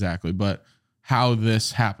 not exactly, but how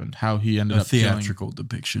this happened, how he ended A up killing. theatrical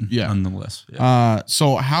depiction, Yeah. nonetheless. Yeah.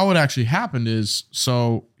 So how it actually happened is,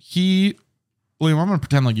 William, I'm going to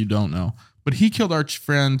pretend like you don't know, but he killed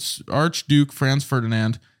Archduke Franz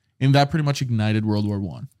Ferdinand, and that pretty much ignited World War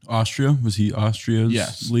One. Austria, was he Austria's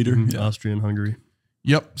Yes. leader? Mhm. Yeah. Austria and Hungary.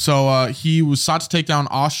 Yep. So he was sought to take down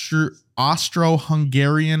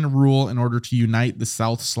Austro-Hungarian rule in order to unite the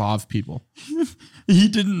South Slav people. He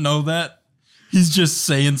didn't know that. He's just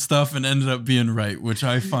saying stuff and ended up being right, which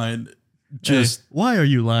I find just Why are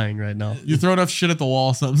you lying right now? You throw enough shit at the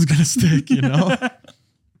wall, something's gonna stick, you know.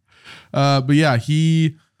 But yeah,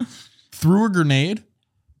 he threw a grenade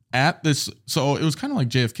at this. So it was kind of like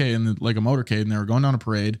JFK and like a motorcade, and they were going down a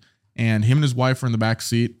parade, and him and his wife were in the back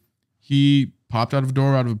seat. He popped out of a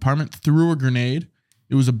door out of an apartment, threw a grenade.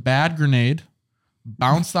 It was a bad grenade.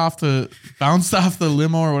 Bounced off the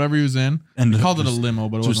limo or whatever he was in. And They called it a just- limo,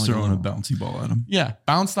 but it just wasn't like throwing a limo. bouncy ball at him. Yeah,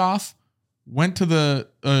 bounced off, went to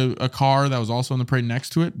a car that was also in the parade next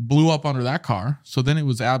to it, blew up under that car. So then it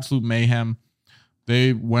was absolute mayhem.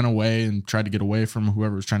 They went away and tried to get away from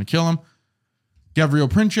whoever was trying to kill him. Gavrilo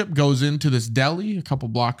Princip goes into this deli a couple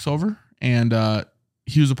blocks over, and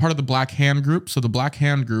he was a part of the Black Hand Group. So the Black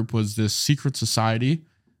Hand Group was this secret society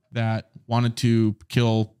that wanted to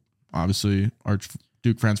kill, obviously,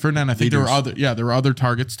 Archduke Franz Ferdinand. I think there were other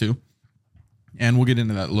targets too. And we'll get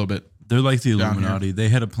into that a little bit. They're like the Down Illuminati. They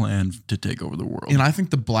had a plan to take over the world. And I think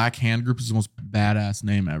the Black Hand Group is the most badass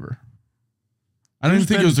name ever. I don't even There's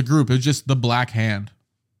think it been- was a group. It was just the Black Hand.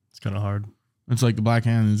 It's kind of hard. It's like the Black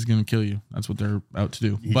Hand is going to kill you. That's what they're out to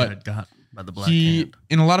do. He But got By the black hand.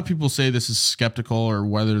 And a lot of people say this is skeptical or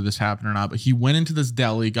whether this happened or not, but he went into this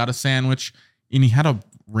deli, got a sandwich, and he had a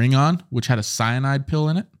ring on, which had a cyanide pill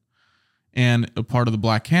in it. And a part of the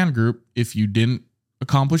Black Hand group, if you didn't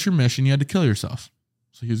accomplish your mission, you had to kill yourself.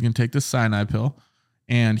 So he was going to take this cyanide pill,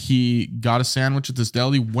 and he got a sandwich at this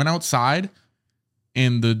deli, went outside,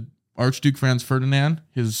 and the Archduke Franz Ferdinand,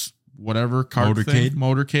 his whatever cart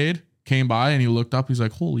motorcade, came by, and he looked up. He's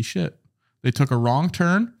like, holy shit. They took a wrong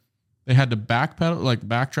turn. They had to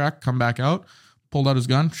backtrack, come back out, pulled out his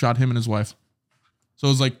gun, shot him and his wife. So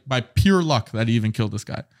it was like by pure luck that he even killed this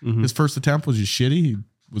guy. Mm-hmm. His first attempt was just shitty. He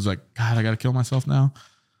was like, God, I got to kill myself now.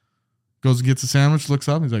 Goes and gets a sandwich, looks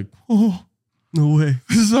up. He's like, oh, No way.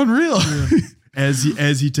 this is unreal. As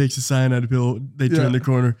he takes the cyanide pill, they turn the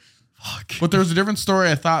corner. Fuck. But there was a different story.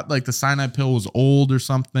 I thought like the cyanide pill was old or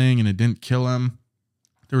something and it didn't kill him.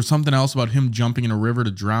 There was something else about him jumping in a river to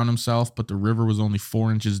drown himself, but the river was only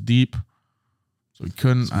 4 inches deep. So he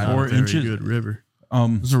couldn't. Not a very good river.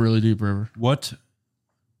 It was a really deep river. What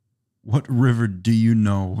river do you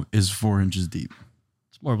know is 4 inches deep?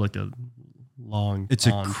 It's more of like a long It's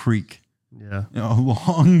pond. a creek. Yeah. A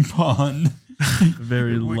long pond.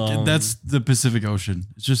 Very long. That's the Pacific Ocean.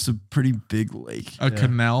 It's just a pretty big lake. A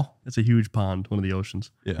canal. It's a huge pond, one of the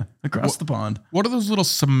oceans. Yeah. Across the pond. What are those little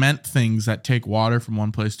cement things that take water from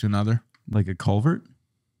one place to another? Like a culvert?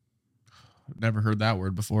 Never heard that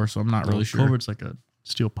word before, so I'm not really sure. Culvert's like a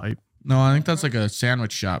steel pipe. No, I think that's like a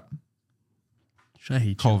sandwich shop. I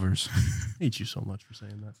hate Culvers. I hate you so much for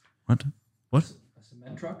saying that. What? What? A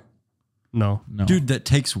cement truck? No. No. Dude, that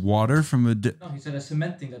takes water from a... No, he said a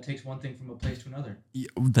cement thing that takes one thing from a place to another.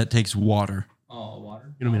 that takes water. Oh,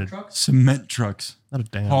 water. You don't mean a trucks? Cement trucks. Not a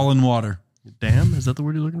dam. Hauling water. Dam? Is that the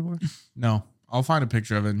word you're looking for? No. I'll find a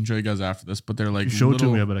picture of it and show you guys after this, but they're like You show it to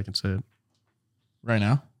little- me, I bet I can say it. right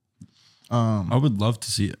now. I would love to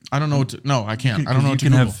see it. I don't know what to, no, I can't. You can- I don't know you what to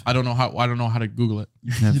can Google. have- I don't know how to Google it.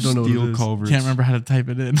 You can have You don't know what it steel is. culverts. Can't remember how to type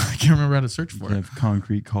it in. I can't remember how to search You for can it. have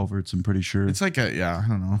concrete culverts, I'm pretty sure. It's like I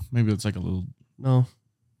don't know. Maybe it's like a little No.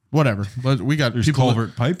 whatever. But we got There's people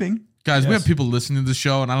culvert piping. guys, we Yes. have people listening to the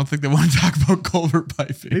show and I don't think they want to talk about culvert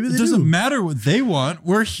piping. Maybe It they doesn't do. matter what they want.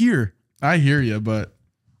 We're here. I hear you, but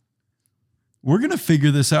We're going to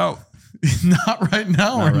figure this out. not right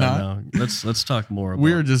now. Not We're right not. now. Let's talk more about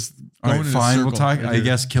We're just All going right, in a fine. We'll circle talk. right I here.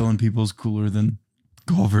 guess killing people's cooler than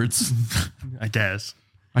culverts. I guess.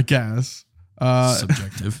 I guess.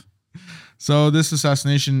 Subjective. So this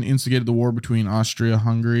assassination instigated the war between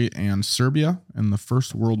Austria-Hungary and Serbia in the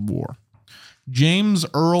First World War. James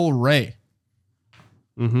Earl Ray.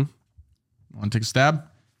 Mm-hmm. Want to take a stab?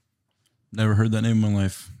 Never heard that name in my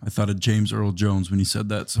life. I thought of James Earl Jones when he said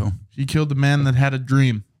that. So He killed the man that had a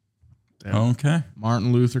dream. okay.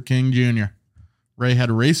 Martin Luther King Jr. Ray had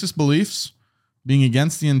racist beliefs, being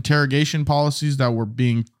against the interrogation policies that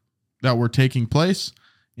were taking place.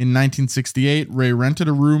 In 1968, Ray rented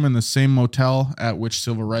a room in the same motel at which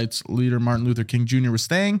civil rights leader Martin Luther King Jr. was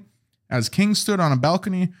staying. As King stood on a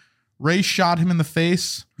balcony, Ray shot him in the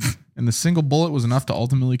face, and the single bullet was enough to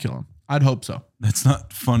ultimately kill him. I'd hope so. That's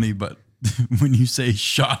not funny, but when you say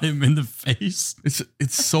shot him in the face,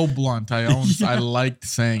 It's so blunt. I liked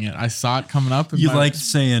saying it. I saw it coming up. you liked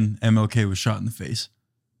saying MLK was shot in the face.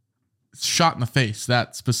 shot in the face.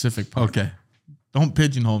 That specific part. Okay. Don't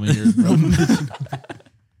pigeonhole me here, bro.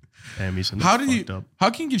 Damn, he's How do you? fucked up. How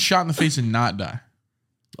can you get shot in the face and not die?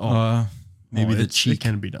 Maybe the It cheek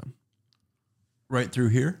can be done. right through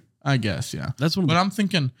here. I guess, yeah. That's one of But the, I'm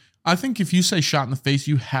thinking. I think if you say shot in the face,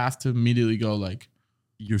 you have to immediately go like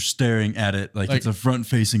You're staring at it like Like, it's a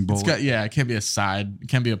front-facing bullet. it can't be a side. It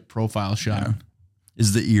can't be a profile shot. Yeah.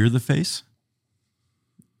 Is the ear the face?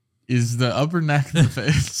 Is the upper neck the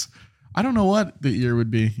face? I don't know what the ear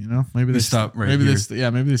would be. You know, maybe they stop right maybe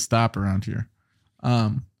here. maybe they stop around here.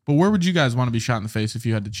 But where would you guys want to be shot in the face if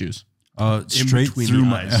you had to choose? Straight between through the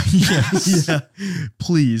my eyes. yes. yeah.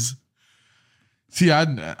 Please. See,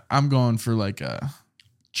 I'm going for like a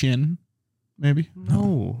chin, maybe.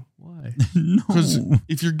 No. Why? Because No.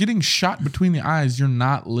 if you're getting shot between the eyes, you're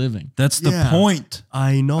not living. That's the Yeah. point.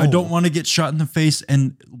 I know. I don't want to get shot in the face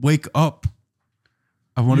and wake up.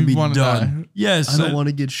 I want to You be wanna done. die. Yes. I don't want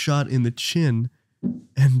to get shot in the chin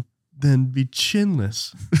and then be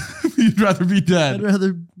chinless. You'd rather be I'd dead.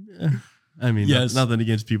 rather. I mean, Yes. nothing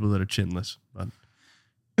against people that are chinless, but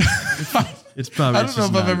it's probably. I don't know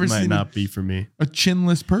if I've ever might seen not be for me. a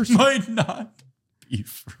chinless person. Might not be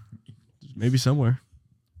for Maybe somewhere.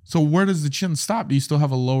 So where does the chin stop? Do you still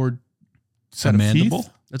have a lower set a of mandible.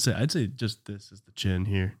 teeth? That's it. I'd say just this is the chin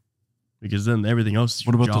here, because then everything else is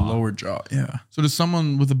What your about jaw. the lower jaw? Yeah. So does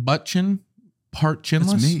someone with a butt chin part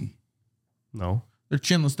chinless? That's me. No, They're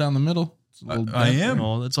chinless down the middle. I am.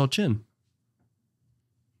 No, that's all chin.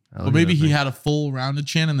 Well, maybe he had a full rounded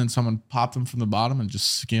chin, and then someone popped him from the bottom and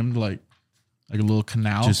just skimmed like a little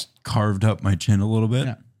canal. Just carved up my chin a little bit.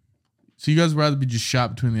 Yeah. So you guys would rather be just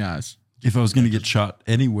shot between the eyes? If I was going to get shot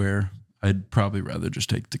anywhere, I'd probably rather just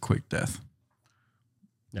take the quick death.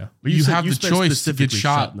 Yeah, but You have the choice to specifically get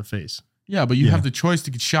shot in the face. Yeah, but you Yeah. have the choice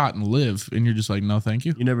to get shot and live, and you're just like, no, thank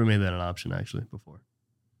you. You never made that an option actually before.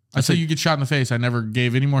 I said you get shot in the face. I never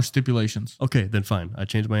gave any more stipulations. Okay, then fine. I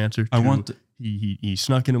changed my answer. I want to- he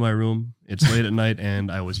snuck into my room. It's late at night,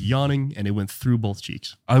 and I was yawning, and it went through both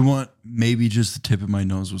cheeks. I want maybe just the tip of my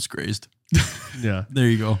nose was grazed. Yeah. There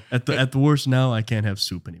you go. At the worst, now I can't have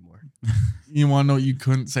soup anymore. You want to know what you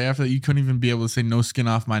couldn't say after that? You couldn't even be able to say no skin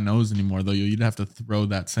off my nose anymore, though. You'd have to throw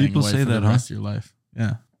that saying People away say for that, the rest of your life.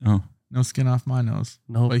 Yeah. Oh, No skin off my nose.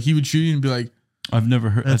 No, Like he would shoot you and be like, I've never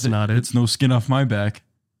heard. That's not it. It's no skin off my back.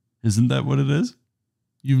 Isn't that what it is?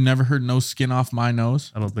 you've never heard no skin off my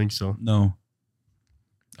nose? I don't think so. No.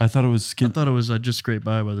 I thought it was I skin. thought it was I just scraped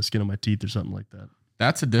by the skin of my teeth or something like that.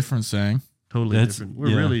 That's a different saying. Totally That's- different. We're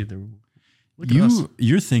yeah. really look at us.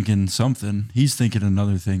 You're thinking something. He's thinking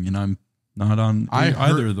another thing, and I'm not on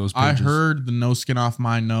either of those I pages. heard the no skin off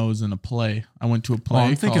my nose in a play. I went to a Oh, play.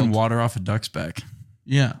 I'm thinking called- water off a duck's back.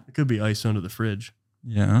 Yeah. It could be ice under the fridge.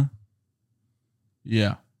 Yeah.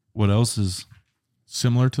 Yeah. What else is?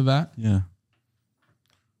 Similar to that. Yeah.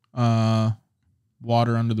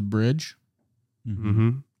 Water under the bridge. Mm-hmm.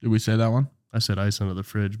 Did we say that one? I said ice under the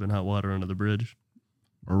fridge, but not water under the bridge.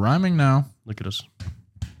 We're rhyming now. Look at us.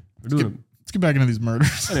 We're doing Let's get back into these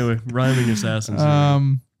murders. it. Anyway, rhyming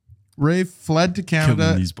assassins. Ray fled to Killing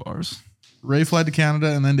Canada. these bars. Ray fled to Canada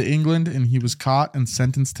and then to England, and he was caught and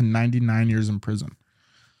sentenced to 99 years in prison.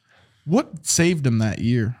 What saved him that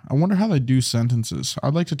year? I wonder how they do sentences.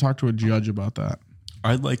 I'd like to talk to a judge about that.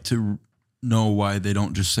 I'd like to know why they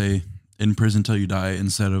don't just say in prison till you die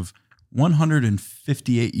instead of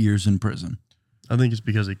 158 years in prison. I think it's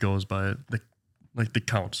because it goes by the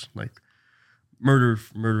counts. Like murder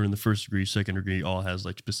in the first degree, second degree, all has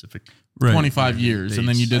like specific. 25 years, and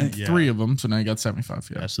then you did Dates. Yeah. 3 of them, so now you got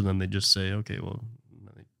 75. Yeah. So then they just say, okay, well,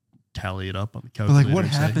 they tally it up on the But calculator. like, what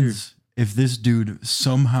and say, happens if this dude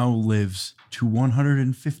somehow lives to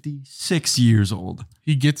 156 years old?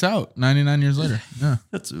 He gets out 99 years later. Yeah.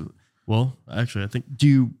 That's Well, actually, I think do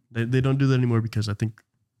you they don't do that anymore because I think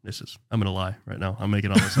I'm gonna lie right now. I'm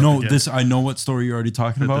making all this up. no again. this I know what story you're already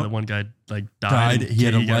talking The about. one guy like Died. died. He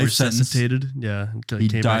had a got life sentence. resuscitated. Yeah, until He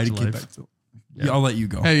came died. back to Came life. back to, Yeah. I'll let you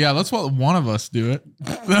go. Hey, yeah, let's let one of us do it.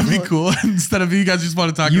 That'd be cool. Instead of you guys just want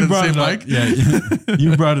to talk You to the brought same it up. mic. Yeah,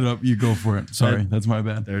 you brought it up. You go for it. Sorry, that's my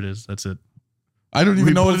bad. There it is. That's it. I don't even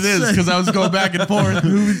We know what it both is said- because I was going back and forth.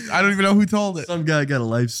 I don't even know who told it. Some guy got a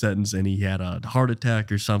life sentence and he had a heart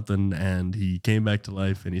attack or something, and he came back to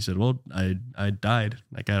life and he said, "Well, I died.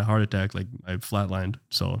 Like I had a heart attack. Like I flatlined.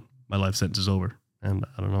 So my life sentence is over." And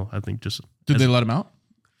I don't know. I think just Did they let him out?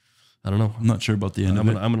 I don't know. I'm not sure about the end I'm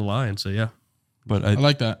of it, gonna lie and say yeah. but I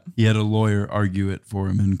like that. he had a lawyer argue it for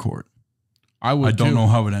him in court. I would. I don't too. know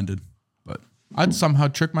how it ended, but I'd somehow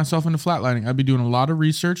trick myself into flatlining. I'd be doing a lot of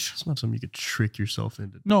research. It's not something you could trick yourself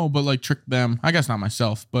into. No, but like trick them. I guess not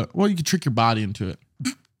myself, but well, you could trick your body into it.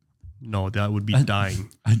 No, that would be dying.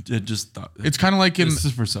 I just thought It's kind of like in this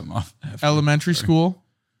is for something off. elementary school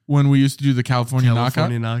when we used to do the California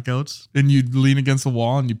California knockout, knockouts. and you'd lean against the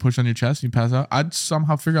wall and you push on your chest and you pass out. I'd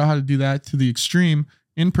somehow figure out how to do that to the extreme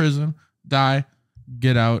in prison, die,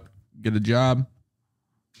 get out, get a job,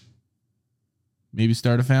 maybe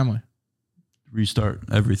start a family. Restart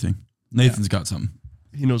everything. Nathan's got something.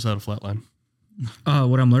 He knows how to flatline.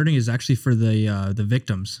 What I'm learning is actually for the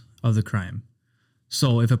victims of the crime.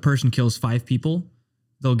 So if a person kills 5 people,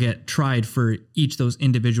 they'll get tried for each of those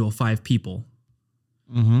individual 5 people.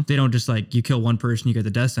 Mm-hmm. They don't just like you kill one person, you get the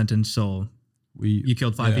death sentence. So you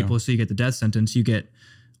killed 5 people, so you get the death sentence. You get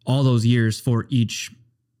all those years for each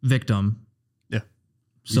victim. Yeah.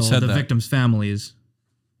 So said the that. victims' families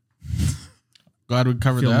Glad we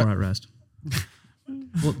covered feel that. more at rest.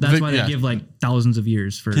 Well, that's why they yeah. give like thousands of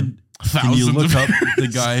years for. Can you Thousands look of- up the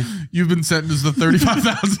guy? You've been sentenced to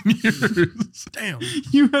 35,000 years. Damn.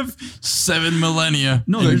 You have 7 millennia.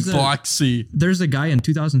 No, in there's a- Block C. There's a guy in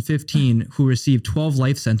 2015 who received 12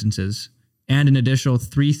 life sentences and an additional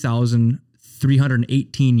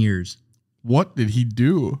 3,318 years. What did he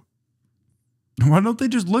do? Why don't they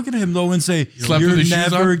just look at him though and say, Slept "You're with his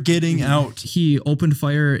shoes never on?" getting out"? He opened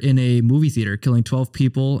fire in a movie theater, killing 12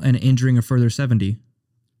 people and injuring a further 70.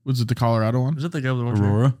 Was it the Colorado one? Was that the guy with the orange hair?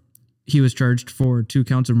 Aurora. He was charged for 2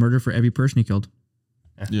 counts of murder for every person he killed.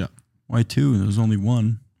 Yeah. Why 2? There was only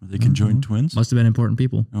 1. They conjoined twins. Must have been important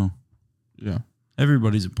people. Oh, Yeah.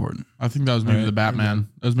 Everybody's important. I think that was maybe Right. the Batman.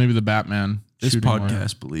 That was maybe the Batman. This shooting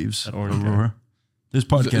podcast believes That orange guy. Aurora. This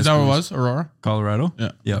podcast Is that what it believes was? Aurora? Colorado.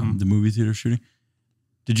 Yeah. Yeah, the movie theater shooting.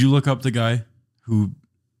 Did you look up the guy who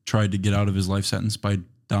tried to get out of his life sentence by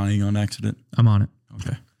dying on accident? I'm on it.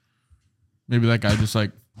 Okay. Maybe that guy just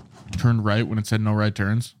like turned right when it said no right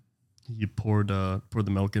turns. He poured the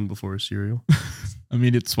milk in before his cereal.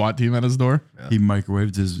 Immediate SWAT team at his door. Yeah. He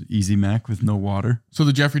microwaved his Easy Mac with no water. So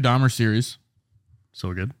the Jeffrey Dahmer series,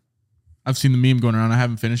 So good. I've seen the meme going around. I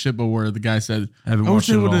haven't finished it, but where the guy said, Haven't I wish watched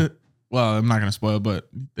they it at would all. have. Well, I'm not going to spoil it, but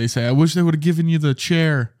they say, I wish they would have given you the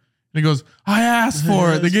chair. And he goes, I asked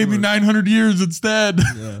for it. They asked gave me for it." 900 years instead.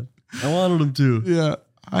 Yeah. I wanted him to. Yeah.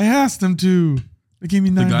 I asked them to. They gave me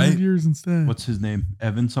The 900 guy- years instead. What's his name?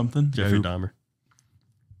 Evan something? Jeffrey Yeah. Dahmer.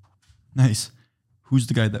 Nice. Who's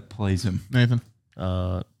the guy that plays him? Nathan?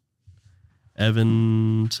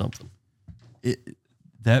 Evan something.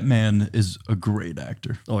 That man is a great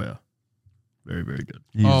actor. Oh yeah. Very, very good.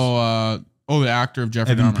 He's The actor of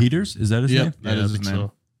Jeffrey Evan Dahmer. Peters? Is that his Yep. name? That Yeah, is I his think name.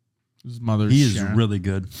 so. His mother's He is Sharon. really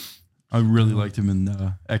good. I really liked him in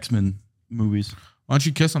the X-Men movies. Why don't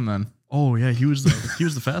you kiss him then? Oh yeah, he was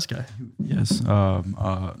the fast guy. Yes.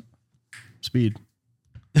 Speed.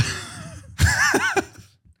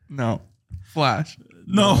 No. Flash.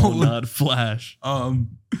 No. not Flash.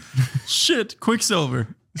 Shit. Quicksilver.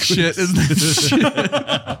 Shit is the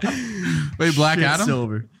shit. Wait, Black Adam?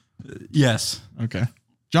 Silver. Yes. Okay.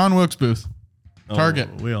 John Wilkes Booth. Target.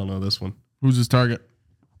 Oh, we all know this one. Who's his target?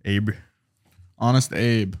 Abe. Honest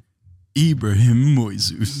Abe. Ibrahim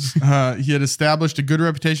Moises. He had established a good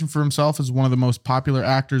reputation for himself as one of the most popular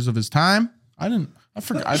actors of his time. I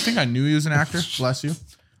think I knew he was an actor. Bless you.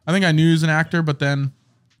 I think I knew he was an actor, but then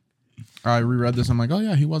I reread this. I'm like, oh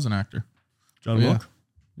yeah, he was an actor. John Oh, yeah. Wilk.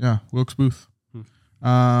 Yeah, Wilkes Booth.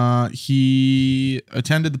 He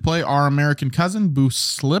attended the play Our American Cousin. Booth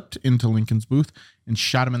slipped into Lincoln's booth and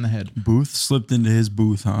shot him in the head. Booth slipped into his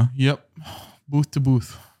booth, huh? Yep. Booth to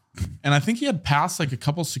booth. And I think he had passed like a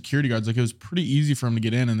couple security guards. Like it was pretty easy for him to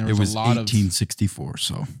get in, and there It was, was a lot 1864,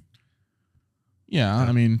 so. Yeah,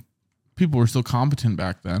 I mean, people were still competent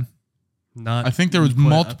back then. Not. I think there was quite-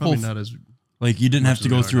 multiple- Probably not as. Like, you didn't have Much to as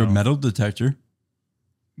go we are through a now. metal detector.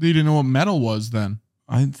 They didn't know what metal was then.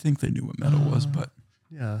 I think they knew what metal was, but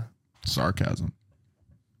Yeah. Sarcasm.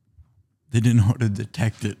 they didn't know how to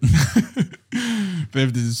detect it. They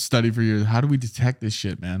have to study for years. How do we detect this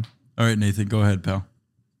shit, man? All right, Nathan, go ahead, pal.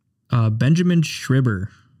 Benjamin Schreiber,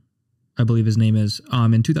 I believe his name is.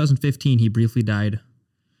 In 2015, he briefly died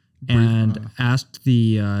and asked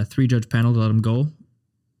the 3-judge panel to let him go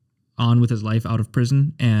on with his life out of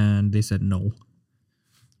prison, and they said no.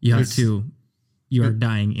 You have to. You are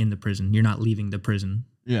dying in the prison. You're not leaving the prison.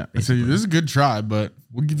 Yeah. So Basically. this is a good try, but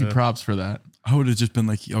we'll give you props for that. I would have just been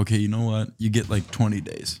like, okay, you know what? You get like 20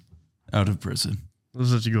 days out of prison.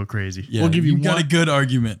 Let's let you go crazy. Yeah, We'll give you got one- a good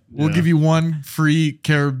argument. We'll Yeah. give you one free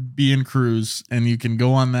Caribbean cruise, and you can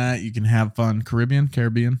go on that. You can have fun. Caribbean?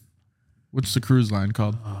 What's the cruise line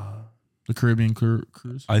called? The Caribbean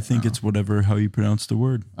cruise? I think it's whatever how you pronounce the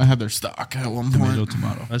word. I had their stock at one Tomato, point.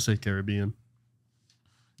 tomato. I say Caribbean.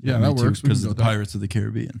 Yeah, that works. We because can go of the with that. Pirates of the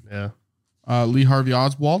Caribbean. Yeah. Lee Harvey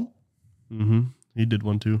Oswald. Mm-hmm. He did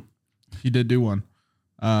one too. He did do one.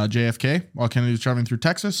 JFK, while Kennedy was traveling through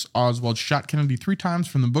Texas, Oswald shot Kennedy 3 times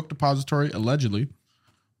from the book depository, allegedly.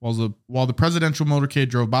 While the presidential motorcade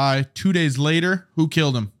drove by, 2 days later, who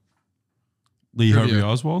killed him? Lee Trivia. Harvey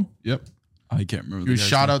Oswald? Yep. I can't remember. He was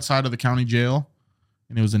shot outside of the county jail,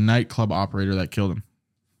 and it was a nightclub operator that killed him.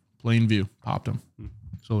 Plain view. Popped him.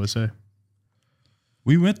 So they say.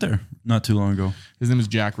 We went there not too long ago. His name is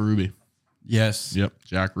Jack Ruby. Yes. Yep,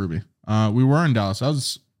 Jack Ruby. We were in Dallas. That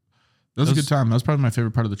was a good time. That was probably my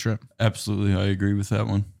favorite part of the trip. Absolutely. I agree with that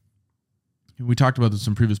one. We talked about this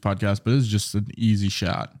in previous podcasts, but it's just an easy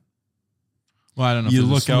shot. Well, I don't know if You it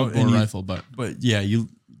was look a out smoothbore and you- rifle, but But yeah, you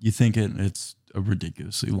think it's a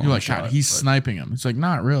ridiculously long you're like, shot. God, he's but sniping him. It's like,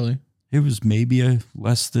 not really. It was maybe a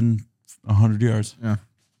less than 100 yards.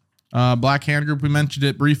 Black Hand Group, we mentioned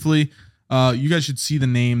it briefly. You guys should see the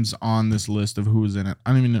names on this list of who was in it.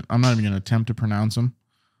 I'm not even going to attempt to pronounce them,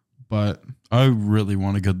 but I really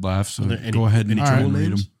want a good laugh, so Are there any- go ahead and any try troll and read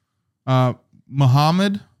names?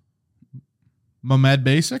 them. Mehmed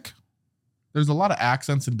Basic. There's a lot of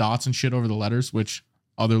accents and dots and shit over the letters, which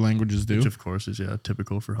other languages do. Which of course is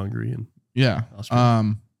typical for Hungary and Yeah.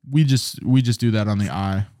 Austria. We just do that on the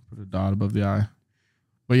I. Put a dot above the I.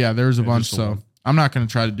 But yeah, there's a Yeah, bunch. just the So one. I'm not going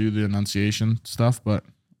to try to do the enunciation stuff, but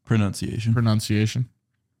Pronunciation. Enunciation.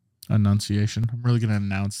 I'm really going to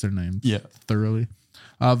announce their names. Yeah. Thoroughly.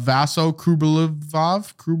 Vaso Krubrilov,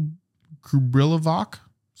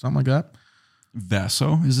 something like that.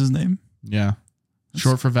 Vaso is his name, Yeah.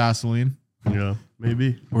 Short for Vaseline. Yeah,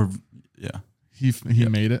 maybe. or yeah, He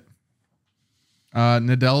made it.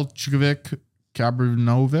 Nedeljkovic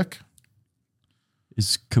Kabrinovic.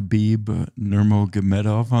 is Khabib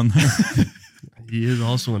Nurmagomedov on there? He is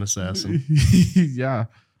also an assassin. Yeah.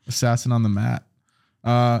 Assassin on the mat.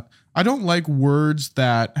 I don't like words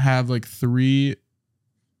that have like 3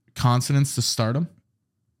 consonants to start them.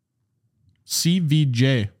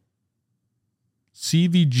 CVJ.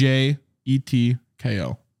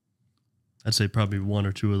 CVJETKO. I'd say probably 1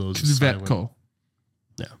 or 2 of those. is silent. Vetko.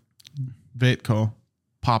 Yeah. Vetko.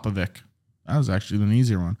 Popovic. That was actually an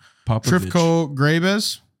easier one. Popovich. Trifko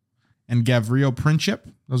Graves and Gavrilo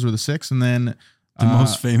Princip. Those were the 6. And then The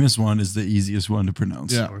most famous one is the easiest one to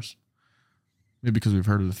pronounce. Yeah. Of course. maybe because we've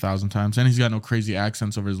heard it 1,000 times. And he's got no crazy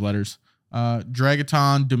accents over his letters.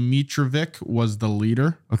 Dragutin Dimitrovic was the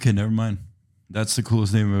leader. Okay, never mind. That's the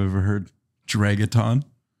coolest name I've ever heard. Dragaton.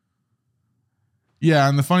 Yeah,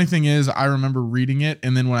 and the funny thing is, I remember reading it,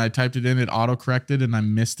 and then when I typed it in, it auto-corrected, and I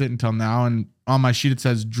missed it until now. And on my sheet, it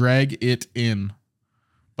says drag it in.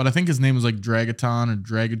 But I think his name was like Dragaton or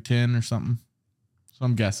Dragatin or something. So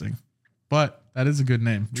I'm guessing. But that is a good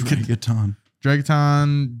name. Dragaton.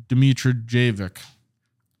 Dragutin Dimitrovic.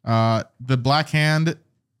 The Black Hand,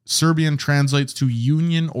 Serbian, translates to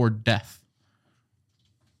union or death.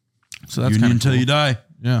 So that's Union kind of until cool. you die.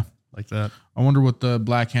 Yeah. Like that. I wonder what the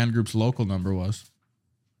Black Hand Group's local number was.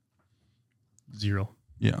 0.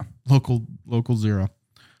 Yeah. Local 0.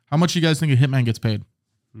 How much you guys think a hitman gets paid?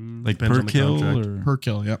 Like Depends per on the kill contract. or Per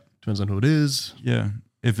kill, yep. Depends on who it is. yeah.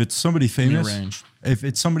 If it's somebody famous, range. if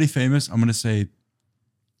it's somebody famous, I'm gonna say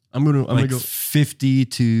I'm gonna like go. 50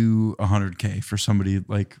 to 100K for somebody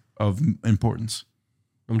like of importance.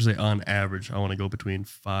 I'm gonna say on average, I want to go between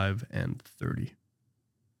 5 and 30.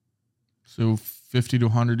 So 50 to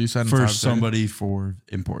 100, you said? and For 5 to 30. somebody for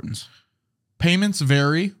importance. Payments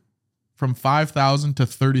vary from 5,000 to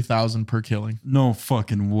 30,000 per killing. No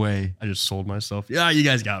fucking way. I just sold myself. Yeah, you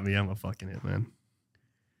guys got me. I'm a fucking hitman.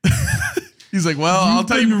 He's like, well, I'll You've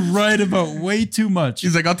tell you. been right about way too much.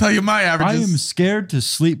 He's like, I'll tell you my I averages. am scared to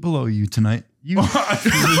sleep below you tonight. You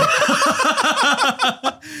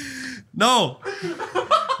No.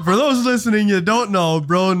 For those listening, you don't know,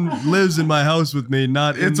 Broden lives in my house with me,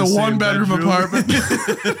 not in It's the a same 1-bedroom bedroom. apartment.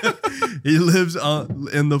 He lives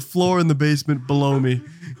in the floor in the basement below me.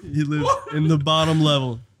 He lives in the bottom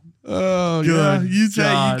level. Oh, Good yeah. You say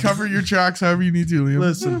God. you cover your tracks however you need to, Liam.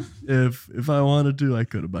 Listen, if I wanted to, I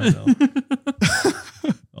could have by now.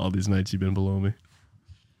 All these nights you've been below me.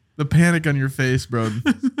 The panic on your face, bro.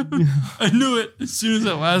 I knew it as soon as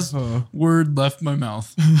that last word left my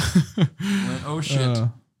mouth. Went, oh shit.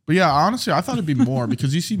 But yeah, honestly, I thought it'd be more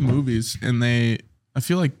because you see movies and I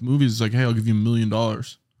feel like movies is like, hey, I'll give you $1 million.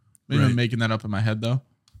 Maybe Right. I'm making that up in my head though.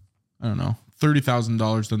 I don't know. $30,000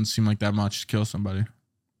 doesn't seem like that much to kill somebody.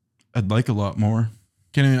 I'd like a lot more.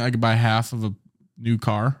 I could buy half of a new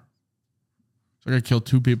car. So I gotta kill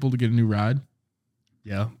 2 people to get a new ride.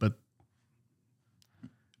 Yeah, but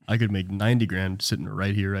I could make 90 grand sitting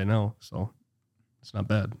right here, right now. So it's not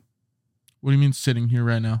bad. What do you mean sitting here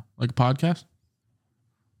right now? Like a podcast?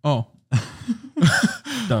 Oh.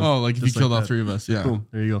 Done. Oh, like if Just you killed all that. 3 of us. Yeah. Boom.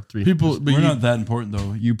 There you go. 3. People, but We're you, not that important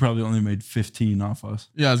though. You probably only made 15 off us.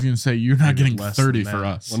 yeah, I was gonna say you're not getting Less 30 than for that.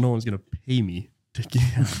 us. Well, no one's going to pay me to get.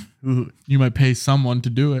 Ooh, You might pay someone to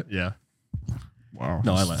do it. yeah. Wow.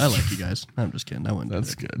 No, I like you guys. I'm just kidding. I wouldn't.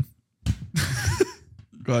 That's do it. good.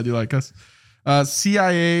 Glad you like us.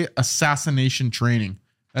 CIA assassination training.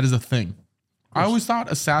 That is a thing. I always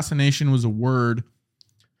thought assassination was a word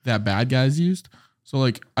that bad guys used. So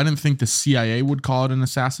like, I didn't think the CIA would call it an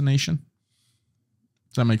assassination.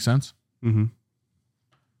 Does that make sense? Mm-hmm.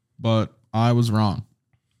 But I was wrong.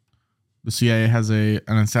 The CIA has an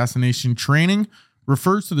assassination training,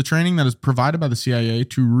 refers to the training that is provided by the CIA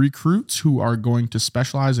to recruits who are going to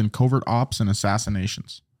specialize in covert ops and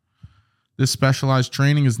assassinations. This specialized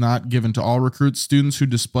training is not given to all recruits. Students who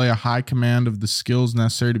display a high command of the skills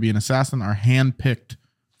necessary to be an assassin are handpicked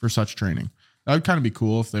for such training. That would kind of be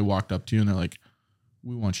cool if they walked up to you and they're like,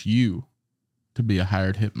 we want you to be a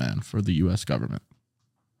hired hitman for the U.S. government.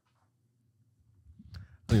 I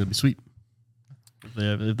think that'd be sweet.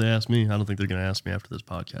 If they ask me, I don't think they're going to ask me after this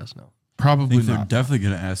podcast now. I Probably think they're not. definitely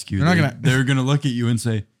going to ask you. They're not gonna- They're going to look at you and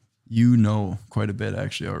say, you know quite a bit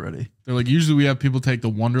actually already. They're like, usually we have people take the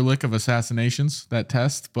Wonderlic of assassinations, that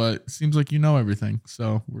test, but it seems like you know everything.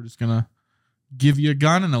 So we're just going to give you a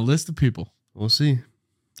gun and a list of people. We'll see.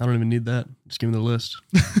 I don't even need that. Just give me the list.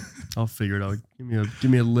 I'll figure it out. Give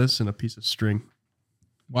me a list and a piece of string.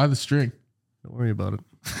 Why the string? Don't worry about it.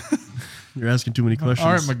 You're asking too many questions.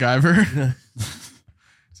 All right, MacGyver.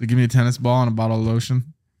 So give me a tennis ball and a bottle of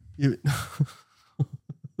lotion. You-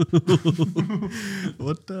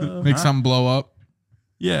 what the? Make something blow up.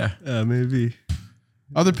 Yeah. Yeah, maybe.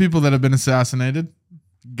 Other people that have been assassinated: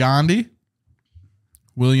 Gandhi,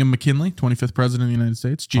 William McKinley, 25th president of the United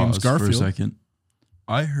States, James Pause Garfield. for a second.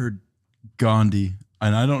 I heard Gandhi,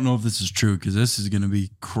 and I don't know if this is true because this is going to be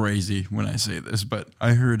crazy when I say this, but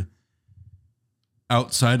I heard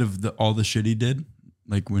outside of all the shit he did,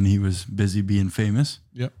 like when he was busy being famous,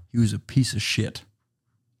 Yep. he was a piece of shit.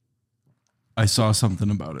 I saw something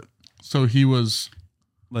about it. So he was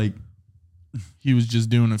Like, just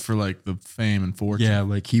doing it for like the fame and fortune. yeah,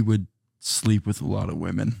 like he would sleep with a lot of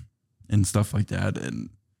women and stuff like that. And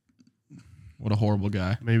What a horrible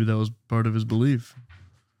guy. Maybe that was part of his belief.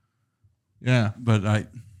 Yeah. but I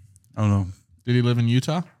don't know. Did he live in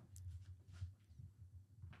Utah?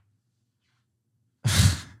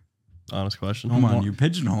 Honest question. Come on, you're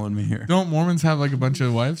pigeonholing me here. Don't Mormons have like a bunch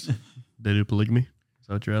of wives? They do polygamy? Is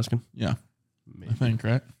that what you're asking? Yeah, Maybe. I think,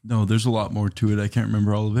 right? No, there's a lot more to it. I can't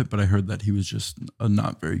remember all of it, but I heard that he was just a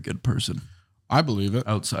not very good person I believe it.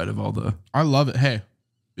 outside of all the. I love it. Hey,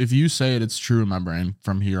 if you say it, it's true in my brain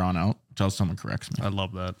from here on out until someone corrects me. I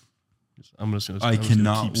love that. I'm just gonna. I I'm just gonna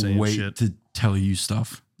cannot keep saying wait shit. to tell you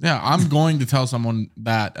stuff. Yeah, I'm going to tell someone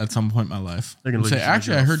that at some point in my life. They're gonna Say, look at you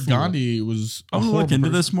actually, like I you're a heard fool. Gandhi was. I'm gonna look into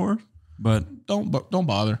this more, but Don't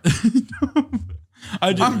bother.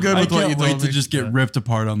 I'm good with what you can't wait told to me. just get ripped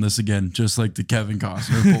apart on this again, just like the Kevin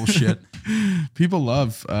Costner bullshit. People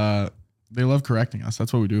love. They love correcting us.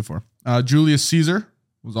 That's what we do it for. Julius Caesar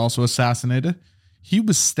was also assassinated. He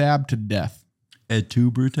was stabbed to death. Et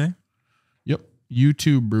tu, Brute? Yep.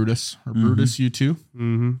 U2 Brutus or Brutus U2.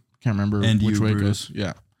 Mm-hmm. Can't remember And which you, way it Brutus. goes.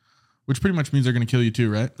 Yeah. Which pretty much means they're going to kill you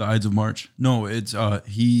too, right? The Ides of March. No, it's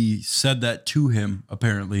he said that to him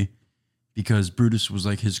apparently because Brutus was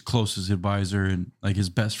like his closest advisor and like his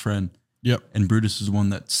best friend. Yep. And Brutus is the one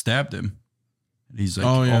that stabbed him. And he's like,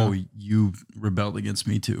 Oh, yeah. oh, you rebelled against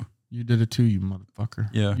me too. You did it too, you motherfucker.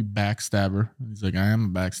 Yeah. You backstabber. He's like, I am a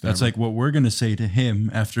backstabber. That's like what we're going to say to him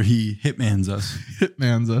after he hitmans us.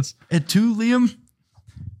 Hitman's us. Et tu, Liam?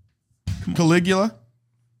 Caligula.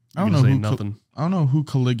 I don't know who nothing. I don't know who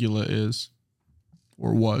Caligula is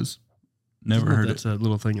or was. Never heard That's it. that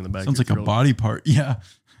little thing in the back. Sounds of like a your throat. body part. Yeah.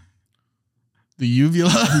 The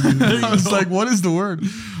uvula. I was like, what is the word?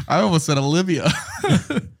 I almost said Olivia.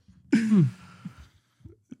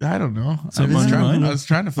 I don't know. Something on your mind? I was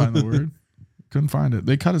trying to find the word. Couldn't find it.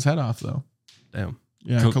 They cut his head off though. Damn.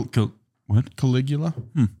 Yeah. What? Caligula.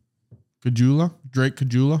 Cajula. Drake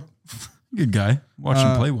Cajula. Good guy. Watch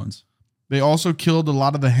him play once. They also killed a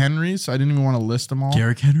lot of the Henrys. I didn't even want to list them all.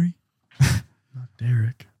 Garrick Henry? Not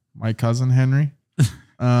Derek. My cousin Henry.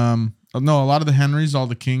 No, a lot of the Henrys, all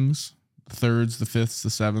the kings, the thirds, the fifths, the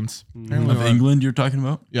sevenths. Apparently, Of England you're talking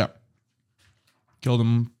about? Yeah. Killed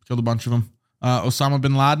a bunch of them. Osama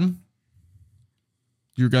bin Laden.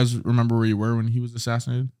 Do you guys remember where you were when he was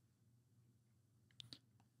assassinated?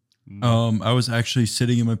 I was actually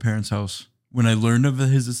sitting in my parents' house. When I learned of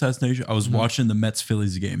his assassination, I was watching the Mets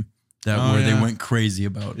Phillies game where they went crazy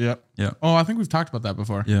about. Yep. Yeah. Oh, I think we've talked about that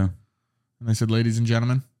before. Yeah. And they said, ladies and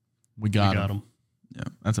gentlemen, we got, Got him. him. Yeah.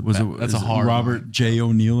 That's a Was bet. it That's is a it hard Robert one. J.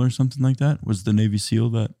 O'Neill or something like that? Was the Navy SEAL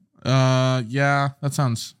that? Yeah, that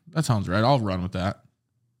sounds right. I'll run with that.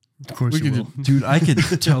 Of course We you could will. Dude, I could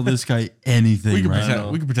tell this guy anything, We can right?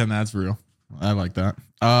 pretend. We can pretend that's real. I like that.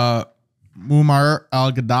 Muammar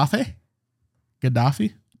al Gaddafi.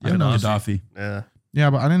 Gaddafi. I Yeah, don't know. Gaddafi. Yeah. Yeah,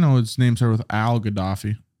 but I didn't know his name started with Al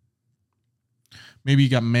Gaddafi. Maybe he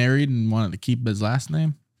got married and wanted to keep his last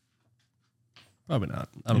name. Probably not.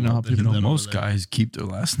 I You don't know know. how if they people- do that Most over there. guys keep their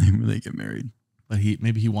last name when they get married. But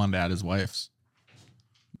maybe he wanted to add his wife's.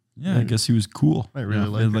 Yeah, I guess he was cool. I really Yeah,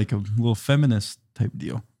 like her. like a little feminist type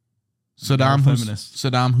deal. Saddam More feminist.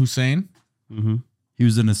 Saddam Hussein. Mm-hmm. He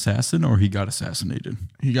was an assassin or he got assassinated?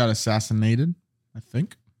 He got assassinated, I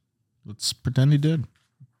think. Let's pretend he did.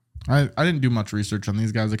 I didn't do much research on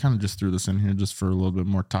these guys. I kind of just threw this in here just for a little bit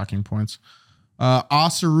more talking points.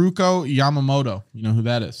 Asaruko Yamamoto. You know who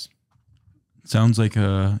that is? Sounds like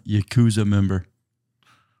a Yakuza member.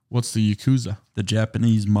 What's the Yakuza? The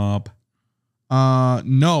Japanese mob.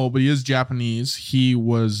 No, but he is Japanese. He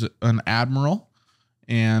was an admiral,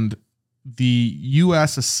 and the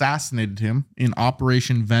U.S. assassinated him in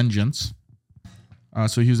Operation Vengeance.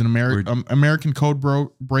 So he was an American code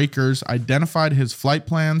breakers identified his flight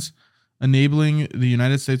plans, enabling the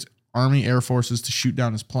United States Army Air Forces to shoot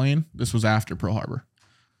down his plane. This was after Pearl Harbor.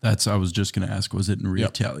 I was just going to ask, was it in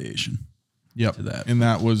retaliation? Yep. To that. And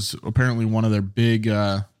that was apparently one of their big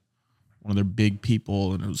one of their big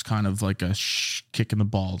people, and it was kind of like a kick in the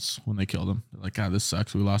balls when they killed him. They're like, God, this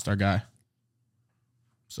sucks. We lost our guy.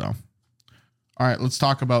 So, all right, let's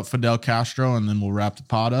talk about Fidel Castro, and then we'll wrap the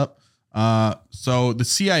pod up. So the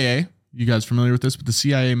CIA, you guys familiar with this? But the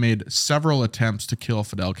CIA made several attempts to kill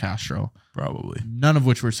Fidel Castro, Probably. none of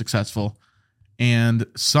which were successful. And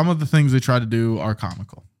some of the things they tried to do are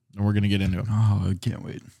comical, and we're going to get into it. Oh, I can't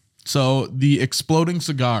wait. So the exploding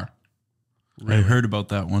cigar. I heard about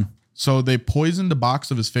that one. So they poisoned a box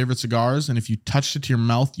of his favorite cigars, and if you touched it to your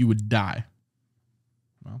mouth, you would die.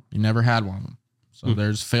 Well, you never had one of them. So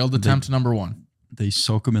there's failed attempt number one. They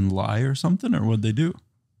soak them in lye or something, or what'd they do?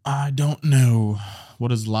 I don't know.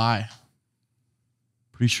 What is lie?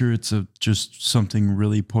 Pretty sure it's just something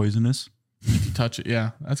really poisonous. If you touch it,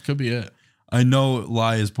 yeah, that could be it. I know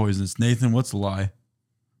lye is poisonous. Nathan, what's lye?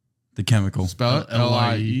 The chemical. Spell it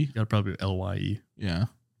L-I-E. Got probably L-Y-E. Yeah.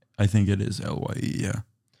 I think it is L-Y-E, yeah.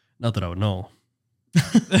 Not that I would know.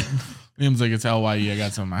 Liam's like, it's L-Y-E. I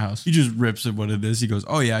got some in my house. He just rips at what it is. He goes,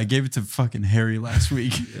 oh yeah, I gave it to fucking Harry last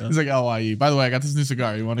week. He's like, L-Y-E. By the way, I got this new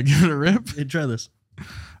cigar. You want to give it a rip? Hey, try this.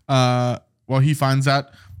 Well, he finds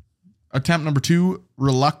that. Attempt number 2,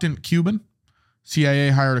 reluctant Cuban. CIA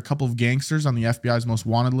hired a couple of gangsters on the FBI's most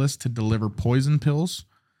wanted list to deliver poison pills.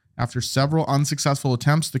 After several unsuccessful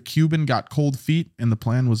attempts, the Cuban got cold feet and the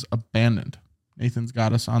plan was abandoned. Nathan's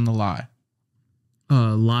got us on the lie.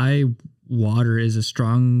 Lye water is a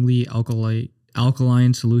strongly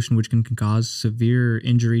alkaline solution which can cause severe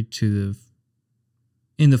injury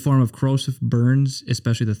in the form of corrosive burns,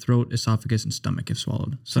 especially the throat, esophagus, and stomach if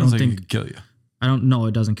swallowed. So Sounds I like don't it think could kill you. I don't know.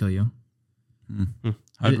 It doesn't kill you.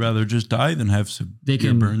 I'd rather just die than have severe They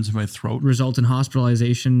can burns in my throat. result in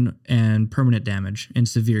hospitalization and permanent damage in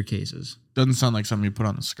severe cases. Doesn't sound like something you put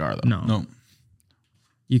on the cigar, though. No.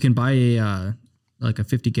 You can buy a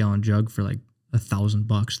 50-gallon jug for like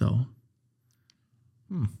 $1,000 though.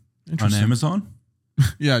 On Interesting. Amazon?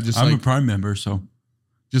 Yeah, just I'm like a Prime member, so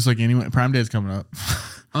anyway. Prime Day is coming up.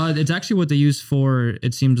 It's actually what they use for,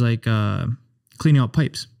 it seems like, cleaning out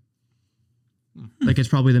pipes. Like it's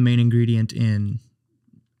probably the main ingredient in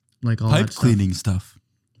like all pipe that stuff. cleaning stuff.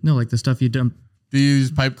 No, like the stuff you dump. Do you use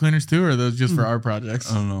pipe cleaners too, or are those just for our projects?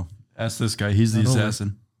 I don't know. Ask this guy. He's the I don't know.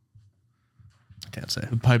 assassin. I can't say.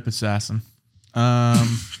 The pipe assassin.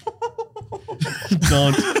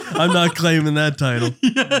 Don't. I'm not claiming that title.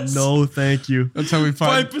 Yes. No, thank you. That's how we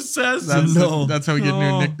find. Pipe assassin. That's how we get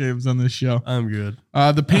new nicknames on this show. I'm good.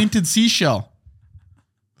 The painted seashell.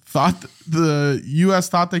 The U.S.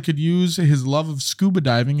 thought they could use his love of scuba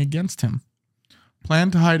diving against him.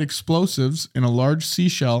 Planned to hide explosives in a large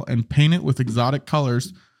seashell and paint it with exotic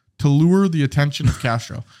colors to lure the attention of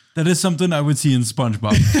Castro. That is something I would see in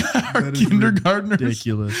SpongeBob. Our kindergartners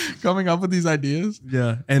Ridiculous. coming up with these ideas.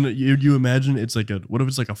 Yeah, and you imagine it's like what if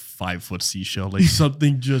it's like a 5-foot seashell, like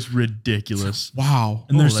something just ridiculous. Wow.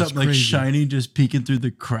 And there's that's something like crazy. shiny just peeking through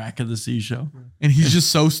the crack of the seashell. And he's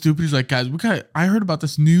just so stupid. He's like, guys, I heard about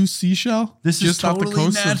this new seashell. This is just off the totally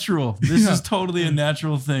coast of-" natural. This Yeah. is totally a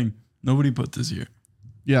natural thing. Nobody put this here.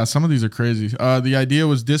 Yeah, some of these are crazy. The idea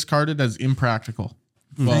was discarded as impractical.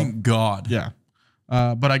 Thank God. Yeah.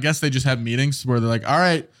 But I guess they just had meetings where they're like, all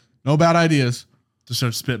right, no bad ideas. To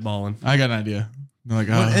start spitballing. I got an idea. They're like,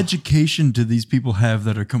 What "Oh." education do these people have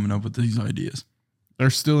that are coming up with these ideas? They're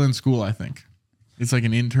still in school, I think. It's like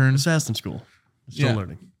an intern. Assassin school. Still Yeah.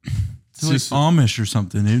 learning. It's like Amish or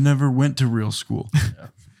something. They never went to real school.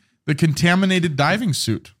 The contaminated diving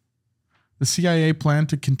suit. The CIA planned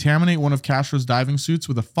to contaminate one of Castro's diving suits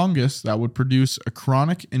with a fungus that would produce a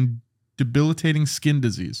chronic and debilitating skin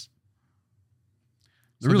disease.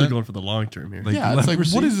 They're really going for the long term here. Like Yeah, it's like,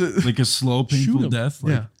 leprosy? what is it? Like a slow, Shoot painful 'em. death?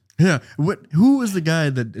 Like, yeah. Who was the guy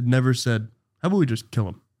that never said, how about we just kill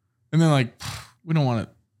him? And then like, we don't want it.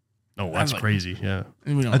 Oh, that's like- crazy. Yeah.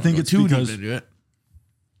 We don't I think go it's too deep because- into it.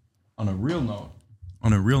 On a real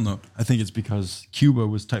note, I think it's because Cuba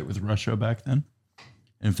was tight with Russia back then.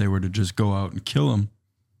 And if they were to just go out and kill him,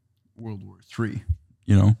 World War III,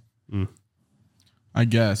 you know? I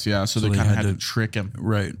guess, yeah. So, So they they kind of had had to to- trick him.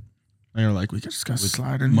 Right. They were like, we just got to With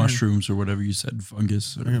slide in mushrooms or whatever you said,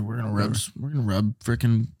 fungus. Or here. We're gonna rub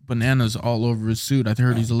freaking bananas all over his suit. I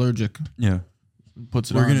heard he's allergic. Yeah.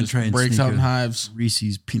 Puts it We're on, gonna just try and breaks sneak out in a- hives.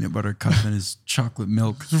 Reese's peanut butter cup and his chocolate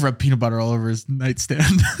milk. Just rub peanut butter all over his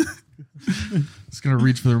nightstand. He's gonna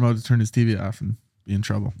reach for the remote to turn his TV off and be in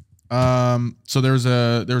trouble. So there was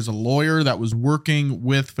a lawyer that was working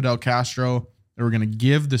with Fidel Castro. They were gonna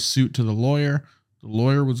give the suit to the lawyer. The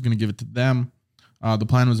lawyer was gonna give it to them. The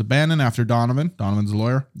plan was abandoned after Donovan's a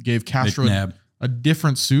lawyer, gave Castro McNabb. a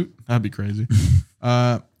different suit. That'd be crazy.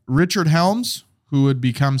 Richard Helms, who would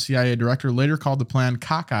become CIA director, later called the plan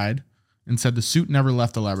cockeyed and said the suit never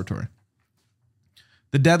left the laboratory.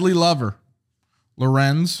 The deadly lover,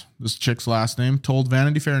 Lorenz, this chick's last name, told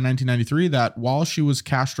Vanity Fair in 1993 that while she was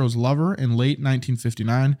Castro's lover in late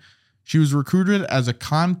 1959, she was recruited as a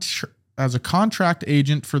contract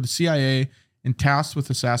agent for the CIA and tasked with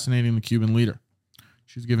assassinating the Cuban leader.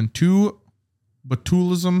 She was given 2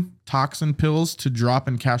 botulism toxin pills to drop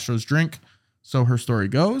in Castro's drink. So her story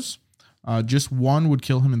goes. Just one would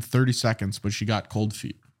kill him in 30 seconds, but she got cold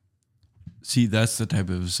feet. See, that's the type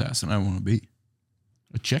of assassin I want to be.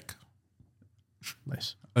 A chick?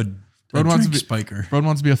 Nice. A Broden wants drink to be spiker. Broden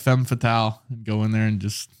wants to be a femme fatale and go in there and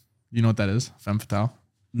just, you know what that is? Femme fatale.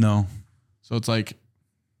 No. So it's like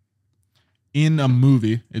in a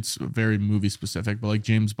movie, it's very movie specific, but like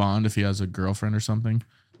James Bond, if he has a girlfriend or something,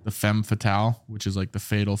 the femme fatale, which is like the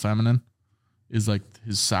fatal feminine, is like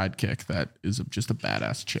his sidekick that is just a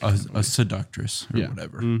badass chick. A seductress or Yeah.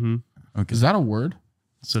 whatever. Mm-hmm. Okay. Is that a word?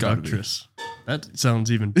 Seductress. That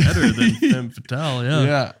sounds even better than femme fatale. Yeah.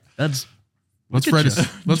 Yeah. That's. Let's look write at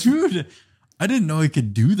ya. Dude, I didn't know I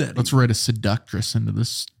could do that. Let's write a seductress into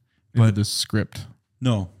this script.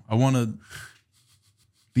 No, I want to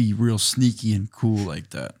be real sneaky and cool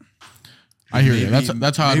like that. I hear you.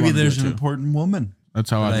 That's how I'd maybe wanna do there's it an too. important woman That's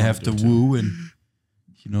how that I wanna have do to it too. woo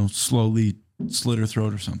and slowly slit her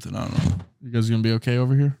throat or something. I don't know. You guys gonna be okay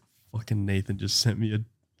over here? Fucking Nathan just sent me a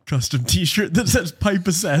custom T-shirt that says "Pipe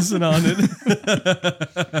Assassin" on it.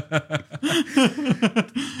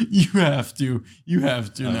 You have to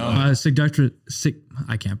now. Seductress.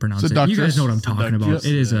 I can't pronounce it. You Seductress? guys know what I'm talking about.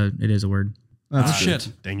 Seductress. It is a word. That's Shit.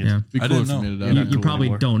 Dang it. Yeah. Be I cool didn't if you know. made it Yeah, up. not You cool probably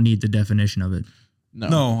anymore. don't need the definition of it.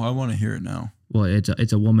 No, I want to hear it now. Well,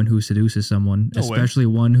 it's a woman who seduces someone, No way. especially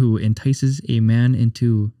one who entices a man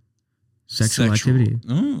into sexual activity.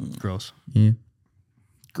 Gross. Yeah.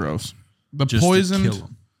 Gross. The Just to poisoned kill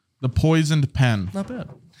 'em. the poisoned pen. Not bad.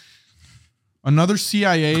 Another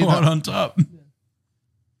CIA. Go on That, on top.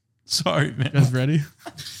 Sorry, you man. guys ready?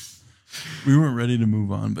 We weren't ready to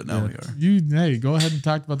move on, but now we are. Hey, go ahead and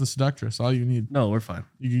talk about the seductress. All you need. No, we're fine.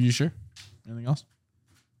 You sure? Anything else?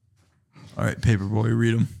 All right, Paperboy,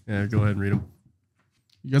 read them. Yeah, go ahead and read them.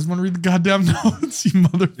 You guys want to read the goddamn notes, you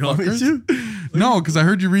motherfuckers? You want me to? No, because I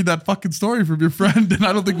heard you read that fucking story from your friend, and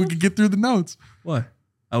I don't think we could get through the notes. Why?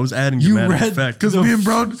 I was adding You dramatic read- effect. Because me and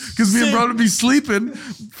Broden would be sleeping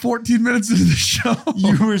 14 minutes into the show.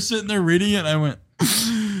 You were sitting there reading it, and I went,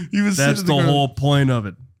 He was That's sitting the there going, whole point of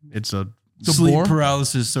it. It's a sleep bore?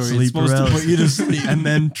 paralysis story. sleep It's supposed to put you to sleep. and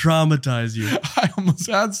then traumatize you. I almost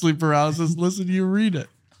had sleep paralysis. Listen to you read it.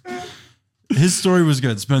 His story was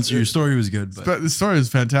good. Spencer, your story was good. But But the story is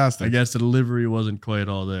fantastic. I guess the delivery wasn't quite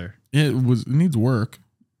all there. It needs work.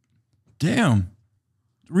 damn.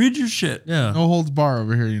 Read your shit. Yeah. No holds bar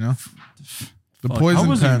over here, you know. The Fuck, I poison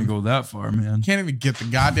wasn't pen. going to go that far, man. Can't even get the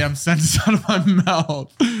goddamn sentence out of my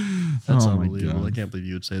mouth. That's Oh my unbelievable. God. I can't believe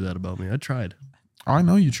you would say that about me. I tried. I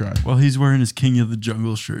know you tried. Well, he's wearing his King of the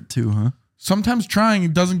Jungle shirt too, huh? Sometimes trying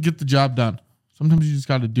doesn't get the job done. Sometimes you just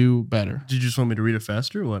got to do better. Did you just want me to read it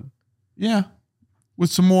faster or what? Yeah. With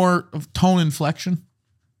some more of tone inflection.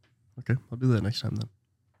 Okay, I'll do that next time then.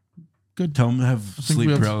 Good. Tell him to have think sleep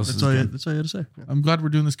we have- paralysis. That's all, again. that's all you had to say. Yeah, I'm glad we're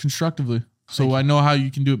doing this constructively. So Thank you. I know how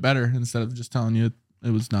you can do it better instead of just telling you it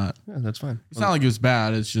was not. Yeah, that's fine. It's not like it was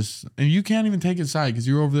bad. It's just, and you can't even take it aside because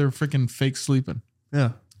you're over there freaking fake sleeping.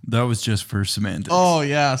 Yeah. That was just for semantics. Oh,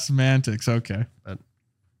 yeah. Semantics. Okay. But-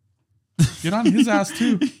 Get on his ass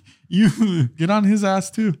too. You Get on his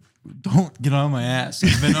ass too. don't get on my ass.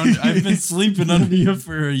 I've been sleeping under you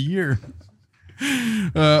for a year.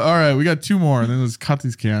 All right, we got two more, and then let's cut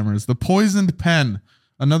these cameras. The poisoned pen,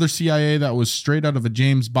 another CIA that was straight out of a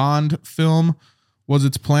James Bond film, was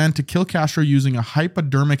its plan to kill Castro using a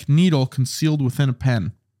hypodermic needle concealed within a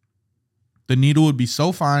pen. The needle would be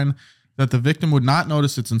so fine that the victim would not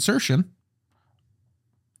notice its insertion,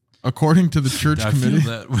 according to the church I committee.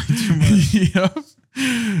 feel that way too much.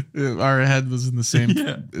 Yep. Our head was in the same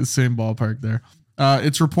same ballpark there.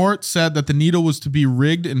 Its report said that the needle was to be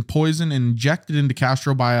rigged and poisoned and injected into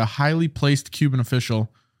Castro by a highly placed Cuban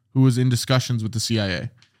official who was in discussions with the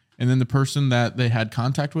CIA. And then the person that they had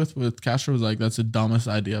contact with Castro was like, that's the dumbest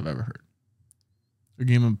idea I've ever heard. They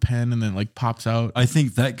gave him a pen and then like pops out. I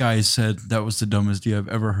think that guy said that was the dumbest idea I've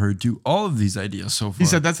ever heard to all of these ideas so far. He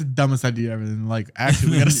said that's the dumbest idea ever. And like,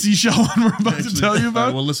 actually, we got a seashell one we're about to tell you All about.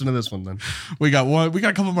 right, well, listen to this one then. We got one. We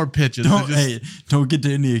got a couple more pitches. So don't get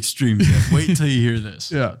to any extremes yet. Wait until you hear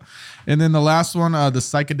this. Yeah. And then the last one, the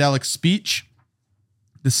psychedelic speech.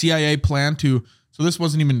 The CIA planned to, so this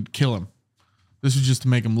wasn't even kill him. This was just to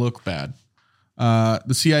make him look bad.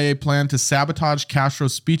 The CIA planned to sabotage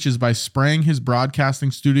Castro's speeches by spraying his broadcasting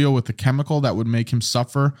studio with a chemical that would make him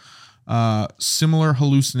suffer similar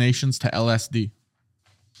hallucinations to LSD.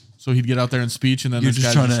 So he'd get out there and speech, and then You're this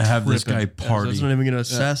just guy's trying to have this tripping. guy So party. that's not even going to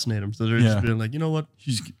assassinate him. So they're Yeah. just being like, you know what?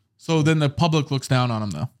 So then the public looks down on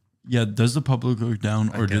him, though. Yeah, does the public look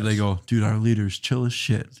down, or do they guess. go, dude, our leader's chill as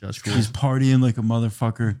shit. That's cool. He's partying like a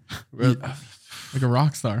motherfucker. Like a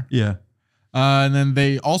rock star. Yeah. And then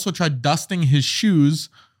they also tried dusting his shoes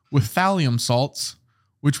with thallium salts,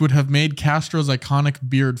 which would have made Castro's iconic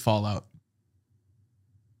beard fall out.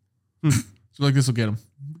 So like this will get him.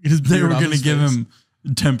 Get his They beard were on going to his give face. him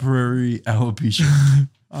temporary alopecia.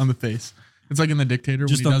 On the face. It's like in The Dictator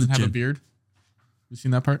Just when on he the doesn't have a chin. beard. You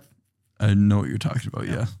seen that part? I know what you're talking about.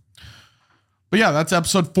 Yeah. But yeah, that's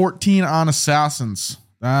episode 14 on Assassins.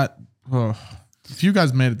 If you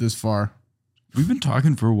guys made it this far, We've been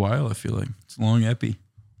talking for a while, I feel like. It's a long epi.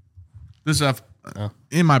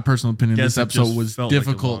 in my personal opinion, Guess this it episode just was felt like a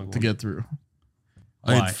difficult long to one. get through.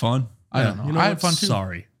 I Why? had fun. I don't know. You know I what? had fun too.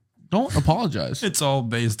 Sorry. Don't apologize. It's all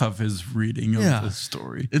based off his reading of Yeah. the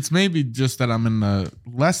story. It's maybe just that I'm in a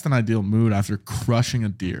less than ideal mood after crushing a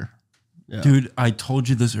deer. Yeah. Dude, I told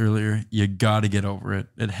you this earlier. You got to get over it.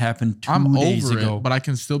 It happened 2 I'm days over ago. it, but I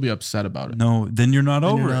can still be upset about it. No, then you're not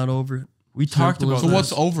And over you're it. not over it. We talked Simple about as So this.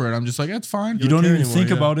 what's over it? I'm just like, it's fine. You don't care even anymore, think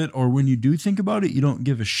yeah. about it, or when you do think about it, you don't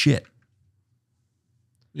give a shit.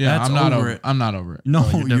 Yeah, That's I'm not over over it. it. I'm not over it. No,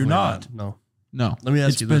 definitely you're not. No. No. Let me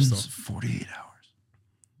ask It's you been this, though. 48 hours.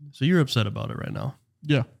 So you're upset about it right now.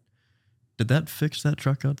 Yeah. Did that fix that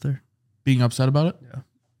truck out there? Being upset about it? Yeah.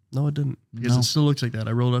 No, it didn't. Because No. it still looks like that.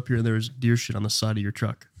 I rolled up here and there was deer shit on the side of your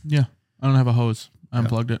truck. Yeah. I don't have a hose. I Yeah.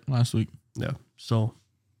 unplugged it last week. Yeah. So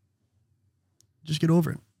just get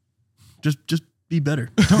over it. Just be better.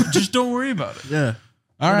 Just don't worry about it. Yeah.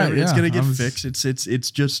 All right. It's yeah, gonna get I was- fixed.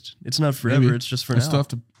 It's just it's not forever. Maybe. It's just for I now. still have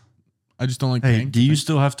to. I just don't like Hey, paying. do you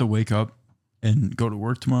still have to wake up and go to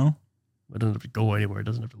work tomorrow? It doesn't have to go anywhere. It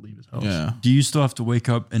doesn't have to leave his house. Yeah. Do you still have to wake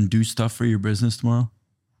up and do stuff for your business tomorrow?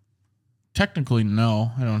 Technically,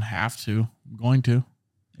 no. I don't have to. I'm going to.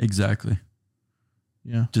 Exactly.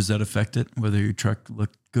 Yeah. Does that affect it, whether your truck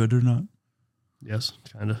looked good or not? Yes,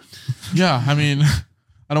 kind of. Yeah. I mean,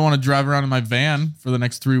 I don't want to drive around in my van for the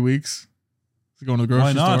next 3 weeks. To go to the grocery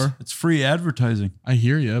Why not? store. It's free advertising. I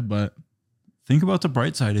hear you, but Think about the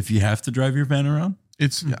bright side. If you have to drive your van around,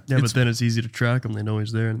 it's Yeah, it's, but then it's easy to track him. They know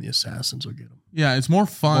he's there, and the assassins will get him. yeah, it's more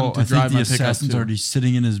fun well, to I drive think the my pickup assassin's too. already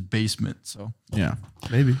sitting in his basement. So Yeah.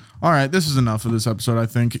 Maybe. All right, this is enough of this episode, I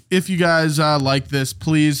think. If you guys like this,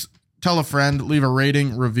 please tell a friend, leave a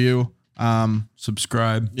rating, review.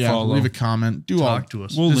 subscribe, Yeah, follow. leave a comment. Do all. Talk to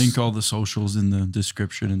us. We'll Just- link all the socials in the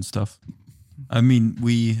description and stuff. I mean,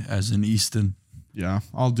 we as in Easton. Yeah,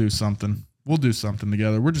 I'll do something. We'll do something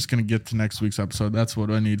together. We're just going to get to next week's episode. That's what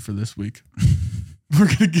I need for this week. We're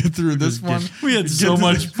going to get through this one. We had Get so to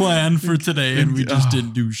much the- planned for today, and we just Oh.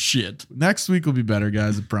 didn't do shit. Next week will be better,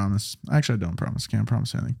 guys. I promise. Actually, I don't promise. Can't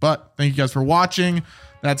promise anything. But thank you guys for watching.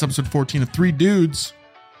 That's episode 14 of Three Dudes.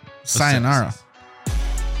 Sayonara.